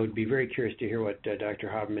 And I would be very curious to hear what Dr.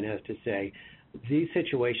 Haberman has to say. These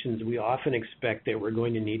situations, we often expect that we're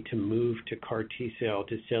going to need to move to CAR T-cell,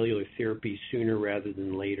 to cellular therapy sooner rather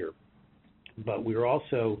than later. But we're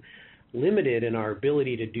also limited in our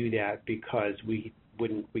ability to do that because we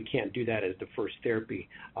can't do that as the first therapy,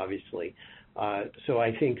 obviously. So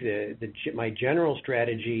I think my general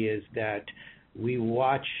strategy is that we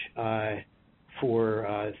watch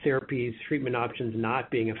for therapies, treatment options not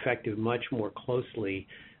being effective much more closely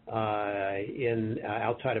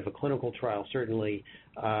outside of a clinical trial. Certainly,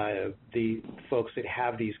 the folks that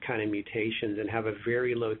have these kind of mutations and have a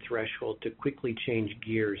very low threshold to quickly change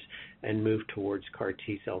gears and move towards CAR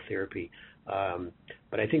T-cell therapy.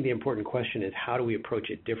 But I think the important question is, how do we approach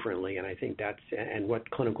it differently? And I think and what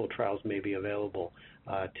clinical trials may be available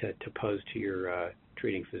to pose to your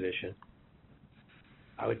treating physician.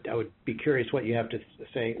 I would be curious what you have to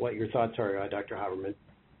say, what your thoughts are, Dr. Haberman.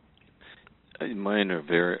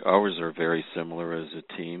 Ours are very similar as a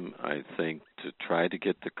team. I think to try to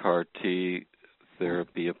get the CAR T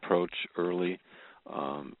therapy approach early,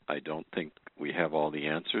 I don't think we have all the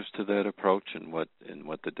answers to that approach and what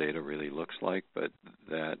the data really looks like, but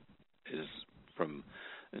that is, from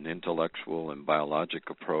an intellectual and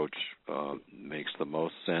biologic approach, makes the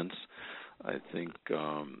most sense. I think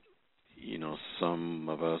some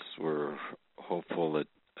of us were hopeful that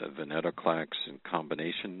a venetoclax and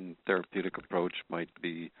combination therapeutic approach might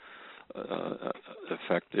be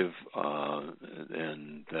effective,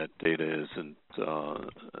 and that data isn't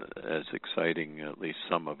as exciting, at least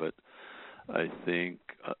some of it. I think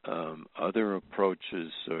other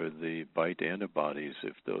approaches are the BiTE antibodies,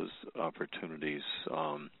 if those opportunities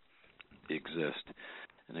exist.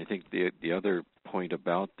 And I think the other point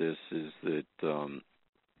about this is that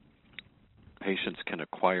patients can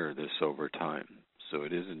acquire this over time. So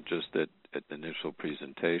it isn't just at the initial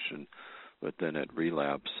presentation, but then at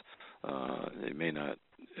relapse, they may not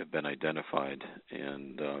have been identified.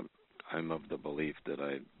 And I'm of the belief that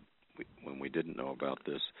when we didn't know about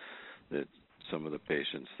this, that some of the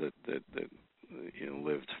patients that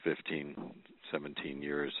lived 15, 17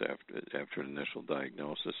 years after an initial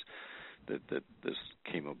diagnosis, that this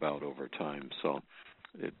came about over time. So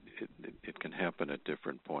it can happen at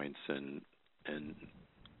different points, and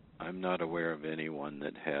I'm not aware of anyone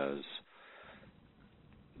that has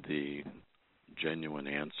the genuine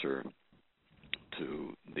answer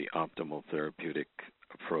to the optimal therapeutic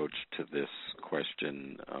approach to this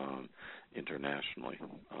question internationally.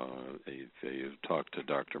 If you talk to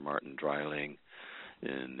Dr. Martin Dreiling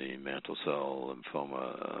in the Mantle Cell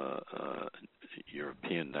Lymphoma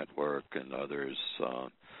European Network and others,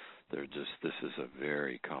 this is a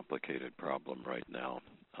very complicated problem right now.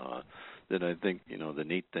 Then I think the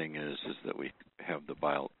neat thing is that we have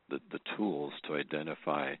the tools to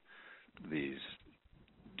identify these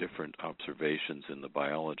different observations in the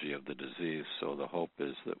biology of the disease. So the hope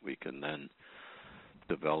is that we can then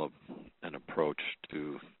develop an approach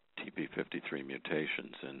to TP53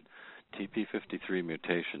 mutations. And TP53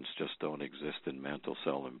 mutations just don't exist in mantle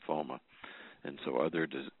cell lymphoma. And so other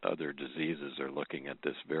diseases are looking at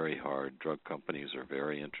this very hard. Drug companies are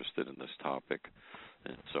very interested in this topic.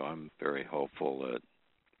 And so I'm very hopeful that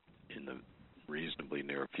in the reasonably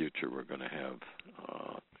near future we're going to have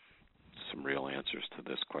some real answers to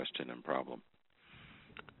this question and problem.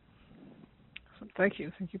 Thank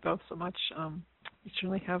you. Thank you both so much. We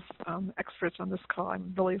certainly have experts on this call.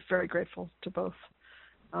 I'm really very grateful to both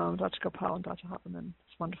Dr. Gopal and Dr. Haberman.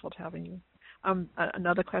 It's wonderful to having you.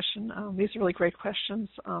 Another question. These are really great questions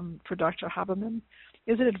for Dr. Haberman.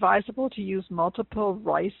 Is it advisable to use multiple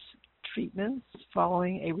RICE treatments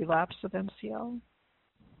following a relapse of MCL?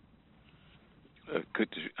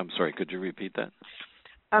 Could you repeat that?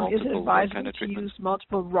 Is it advisable to use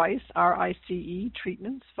multiple RICE, R-I-C-E,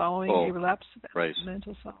 treatments following a relapse of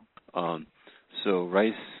mantle cell? So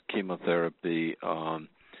RICE chemotherapy,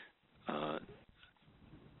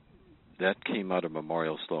 that came out of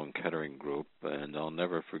Memorial Sloan Kettering group, and I'll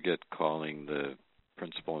never forget calling the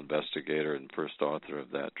principal investigator and first author of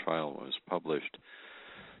that trial when it was published.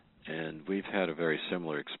 And we've had a very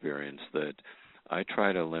similar experience that I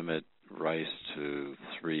try to limit rice to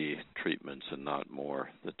 3 treatments and not more.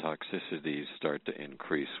 The toxicities start to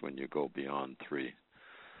increase when you go beyond 3.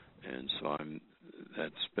 And so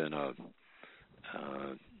that's been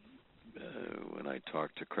when I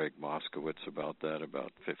talked to Craig Moskowitz about that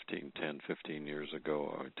about 15 years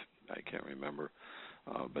ago, or I can't remember,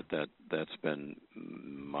 but that's been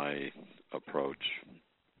my approach.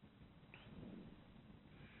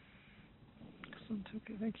 Excellent.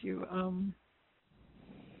 Okay, thank you.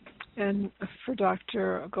 And for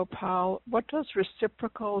Dr. Gopal, what does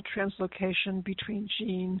reciprocal translocation between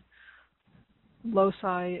gene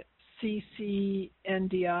loci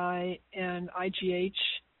CCNDI and IGH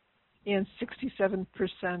and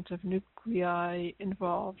 67% of nuclei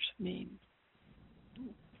involved mean?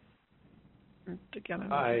 Again,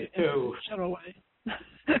 in a general way.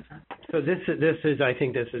 So this is I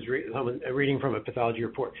think this is reading from a pathology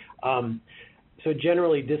report. So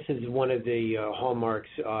generally, this is one of the hallmarks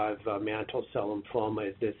of mantle cell lymphoma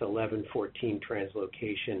is this 11-14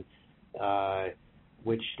 translocation,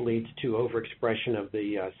 which leads to overexpression of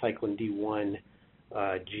the cyclin D1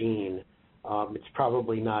 gene. It's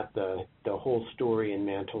probably not the whole story in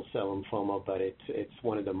mantle cell lymphoma, but it's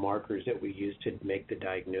one of the markers that we use to make the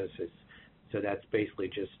diagnosis. So that's basically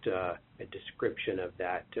just a description of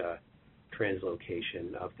that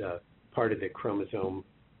translocation of the part of the chromosome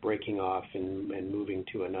breaking off and moving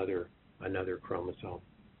to another chromosome.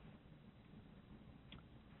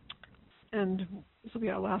 And this will be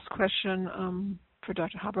our last question for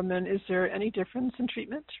Dr. Haberman. Is there any difference in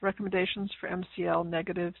treatment recommendations for MCL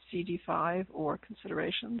negative CD5 or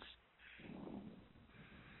considerations?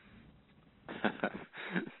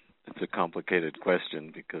 It's a complicated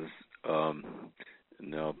question because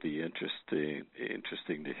and it'll be interesting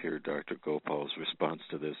to hear Dr. Gopal's response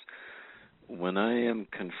to this. When I am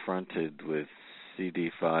confronted with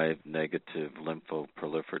CD5 negative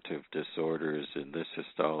lymphoproliferative disorders in this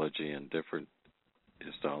histology and different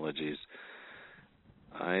histologies,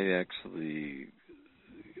 I actually,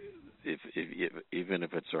 even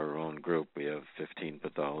if it's our own group, we have 15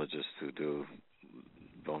 pathologists who do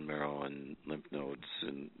bone marrow and lymph nodes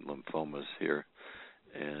and lymphomas here,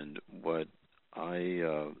 and what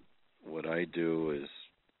I do is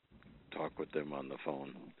talk with them on the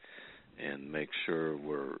phone and make sure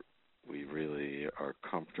we really are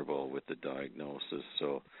comfortable with the diagnosis.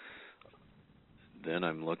 So then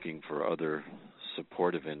I'm looking for other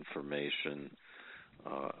supportive information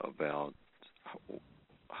about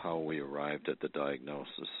how we arrived at the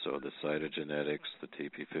diagnosis. So the cytogenetics, the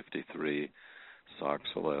TP53,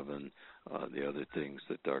 SOX11, the other things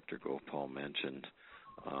that Dr. Gopal mentioned.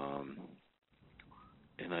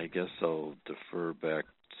 And I guess I'll defer back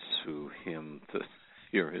to him to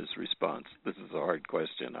hear his response. This is a hard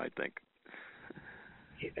question, I think.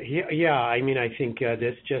 Yeah, I mean, I think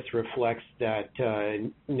this just reflects that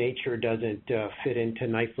nature doesn't fit into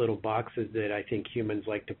nice little boxes that I think humans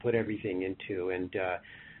like to put everything into. And,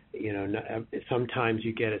 sometimes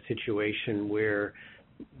you get a situation where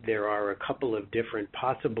there are a couple of different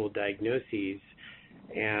possible diagnoses.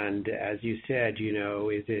 And as you said,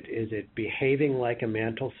 is it behaving like a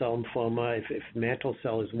mantle cell lymphoma? If mantle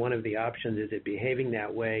cell is one of the options, is it behaving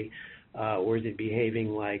that way? Or is it behaving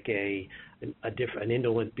like an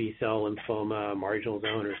indolent B-cell lymphoma, marginal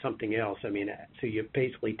zone, or something else? I mean, so you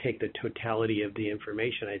basically take the totality of the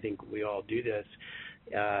information. I think we all do this.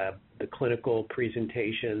 The clinical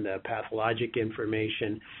presentation, the pathologic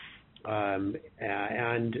information,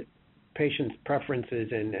 and patients'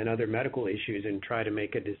 preferences and other medical issues, and try to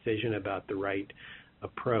make a decision about the right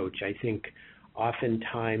approach. I think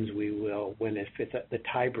oftentimes we will, the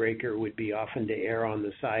tiebreaker would be often to err on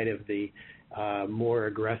the side of the more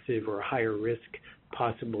aggressive or higher risk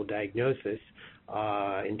possible diagnosis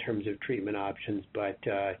in terms of treatment options, but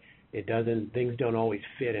things don't always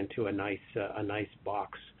fit into a nice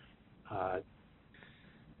box.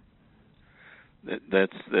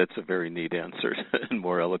 That's a very neat answer and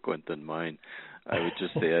more eloquent than mine. I would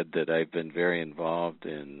just add that I've been very involved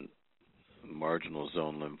in marginal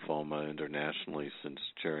zone lymphoma internationally since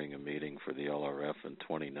chairing a meeting for the LRF in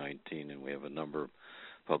 2019, and we have a number of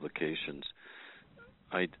publications.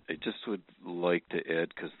 I just would like to add,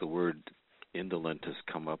 because the word indolent has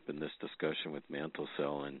come up in this discussion with mantle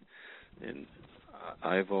cell, and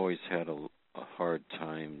I've always had a hard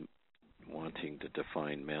time wanting to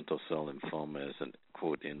define mantle cell lymphoma as an,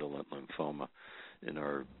 quote, indolent lymphoma.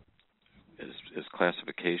 As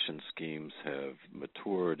classification schemes have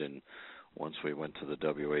matured, and once we went to the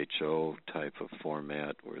WHO type of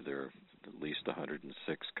format where there are at least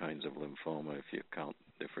 106 kinds of lymphoma if you count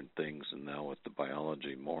different things, and now with the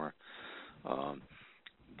biology more.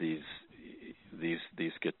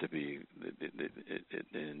 These get to be,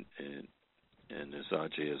 and as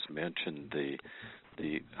Ajay has mentioned,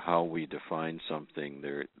 the how we define something.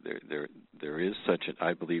 There is such an,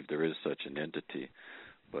 I believe there is such an entity,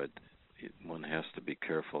 but one has to be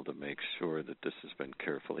careful to make sure that this has been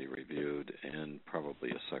carefully reviewed and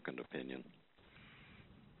probably a second opinion.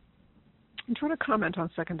 Do you want to comment on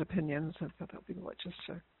second opinions? I thought that would be good just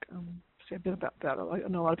to say a bit about that. I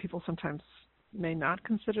know a lot of people sometimes may not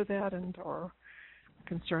consider that and or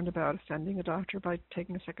concerned about offending a doctor by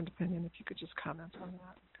taking a second opinion. If you could just comment on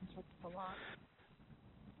that. It comes up a lot.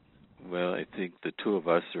 Well, I think the two of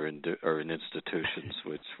us are in institutions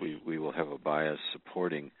which we will have a bias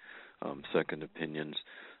supporting second opinions.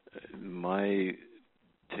 My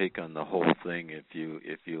take on the whole thing, if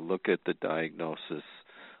you look at the diagnosis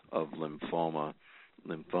of lymphoma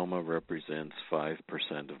represents 5%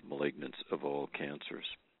 of all cancers.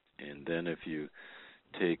 And then if you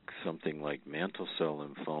take something like mantle cell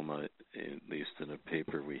lymphoma, at least in a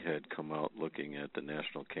paper we had come out looking at the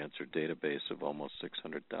National Cancer Database of almost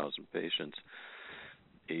 600,000 patients,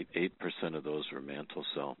 8% of those were mantle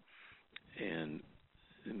cell. And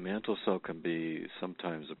mantle cell can be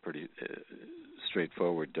sometimes a pretty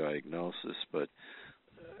straightforward diagnosis, but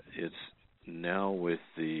it's now with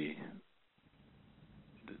the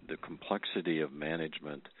complexity of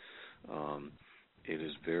management, it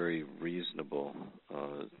is very reasonable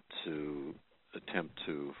to attempt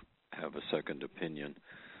to have a second opinion,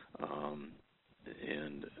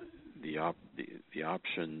 and the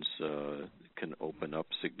options can open up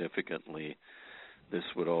significantly. This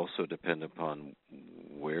would also depend upon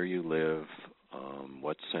where you live,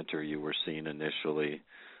 what center you were seen initially.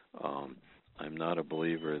 I'm not a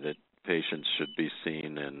believer that patients should be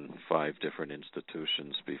seen in 5 different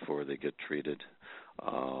institutions before they get treated.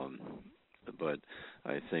 But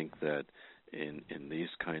I think that in these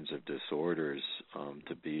kinds of disorders,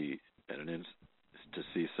 to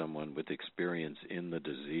see someone with experience in the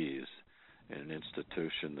disease in an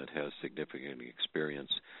institution that has significant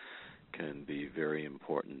experience can be very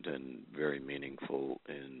important and very meaningful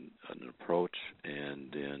in an approach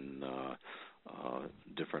and in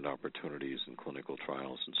different opportunities in clinical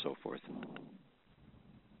trials and so forth.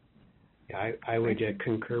 Yeah, I would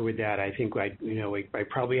concur with that. I think I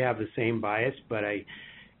probably have the same bias, but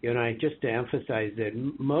just to emphasize that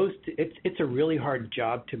it's a really hard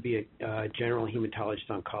job to be a general hematologist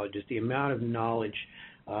oncologist. The amount of knowledge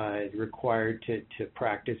required to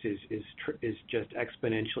practice is just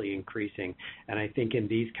exponentially increasing, and I think in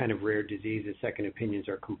these kind of rare diseases, second opinions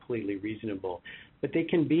are completely reasonable. But they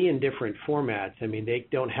can be in different formats. I mean, they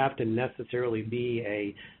don't have to necessarily be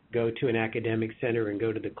a go to an academic center and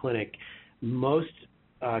go to the clinic. Most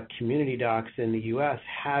community docs in the U.S.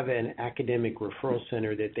 have an academic referral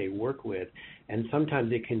center that they work with, and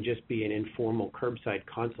sometimes it can just be an informal curbside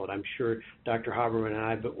consult. I'm sure Dr. Haberman and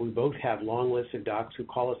I, but we both have long lists of docs who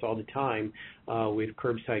call us all the time with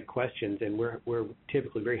curbside questions, and we're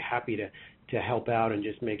typically very happy to help out and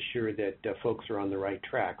just make sure that folks are on the right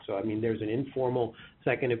track. So, I mean, there's an informal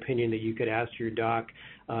second opinion that you could ask your doc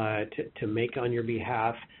to make on your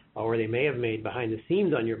behalf, or they may have made behind the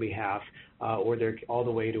scenes on your behalf, or they're all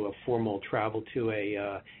the way to a formal travel to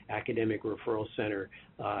a academic referral center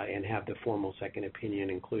and have the formal second opinion,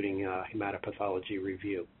 including hematopathology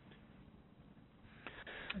review.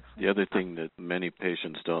 The other thing that many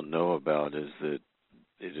patients don't know about is that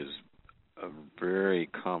it is a very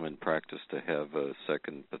common practice to have a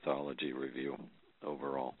second pathology review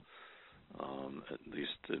overall, at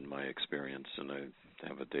least in my experience, and I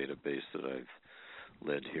have a database that I've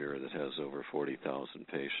led here that has over 40,000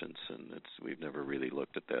 patients, and we've never really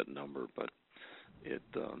looked at that number, but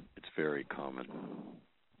it's very common,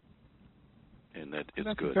 and that is good.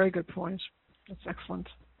 That's a very good point. That's excellent.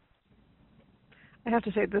 I have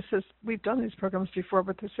to say, we've done these programs before,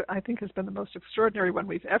 but this, I think, has been the most extraordinary one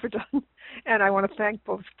we've ever done. And I want to thank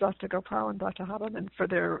both Dr. Gopal and Dr. Haberman for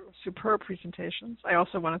their superb presentations. I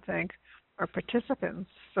also want to thank our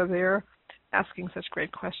participants for their asking such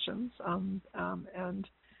great questions.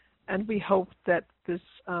 And we hope that this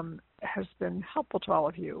has been helpful to all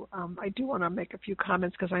of you. I do want to make a few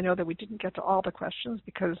comments because I know that we didn't get to all the questions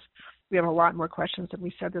because we have a lot more questions, and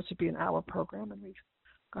we said this would be an hour program, and we've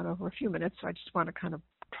gone over a few minutes, so I just want to kind of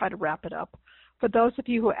try to wrap it up. For those of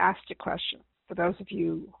you who asked a question, for those of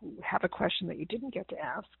you who have a question that you didn't get to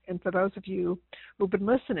ask, and for those of you who've been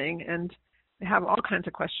listening and have all kinds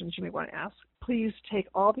of questions you may want to ask, please take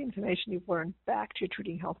all the information you've learned back to your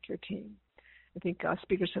treating healthcare team. I think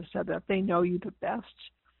speakers have said that they know you the best,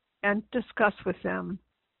 and discuss with them.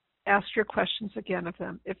 Ask your questions again of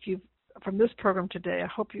them. From this program today, I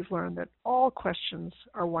hope you've learned that all questions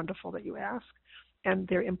are wonderful that you ask, and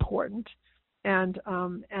they're important. And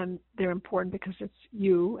they're important because it's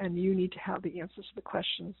you, and you need to have the answers to the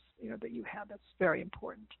questions that you have. That's very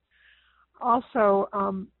important. Also,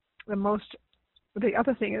 the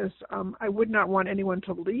other thing is, I would not want anyone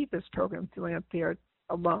to leave this program feeling that they're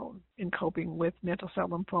alone in coping with mantle cell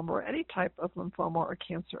lymphoma or any type of lymphoma or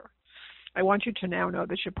cancer. I want you to now know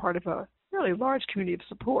that you're part of a really large community of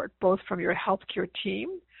support, both from your healthcare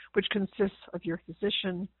team, which consists of your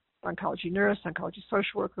physician, oncology nurse, oncology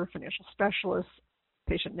social worker, financial specialists,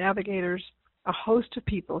 patient navigators, a host of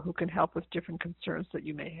people who can help with different concerns that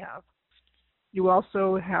you may have. You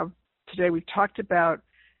also have, today we've talked about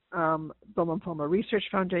the Lymphoma Research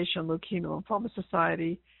Foundation, Leukemia Lymphoma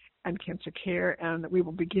Society, and Cancer Care, and we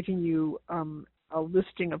will be giving you a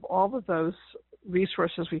listing of all of those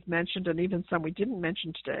resources we've mentioned, and even some we didn't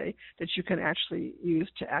mention today, that you can actually use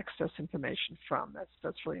to access information from.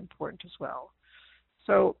 That's really important as well.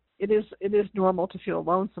 So it is normal to feel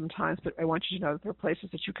alone sometimes, but I want you to know that there are places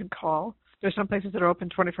that you can call. There's some places that are open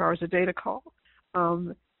 24 hours a day to call.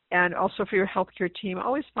 And also for your healthcare team,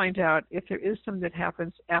 always find out if there is something that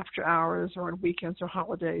happens after hours or on weekends or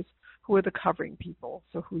holidays, who are the covering people,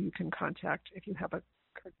 so who you can contact if you have a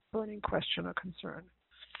burning question or concern,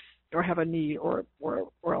 or have a need, or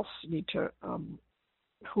else need to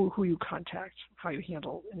who you contact, how you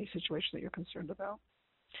handle any situation that you're concerned about.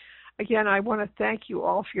 Again, I want to thank you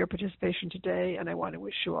all for your participation today, and I want to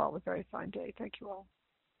wish you all a very fine day. Thank you all.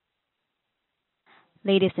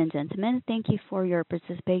 Ladies and gentlemen, thank you for your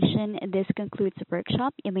participation. This concludes the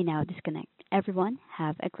workshop. You may now disconnect. Everyone,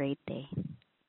 have a great day.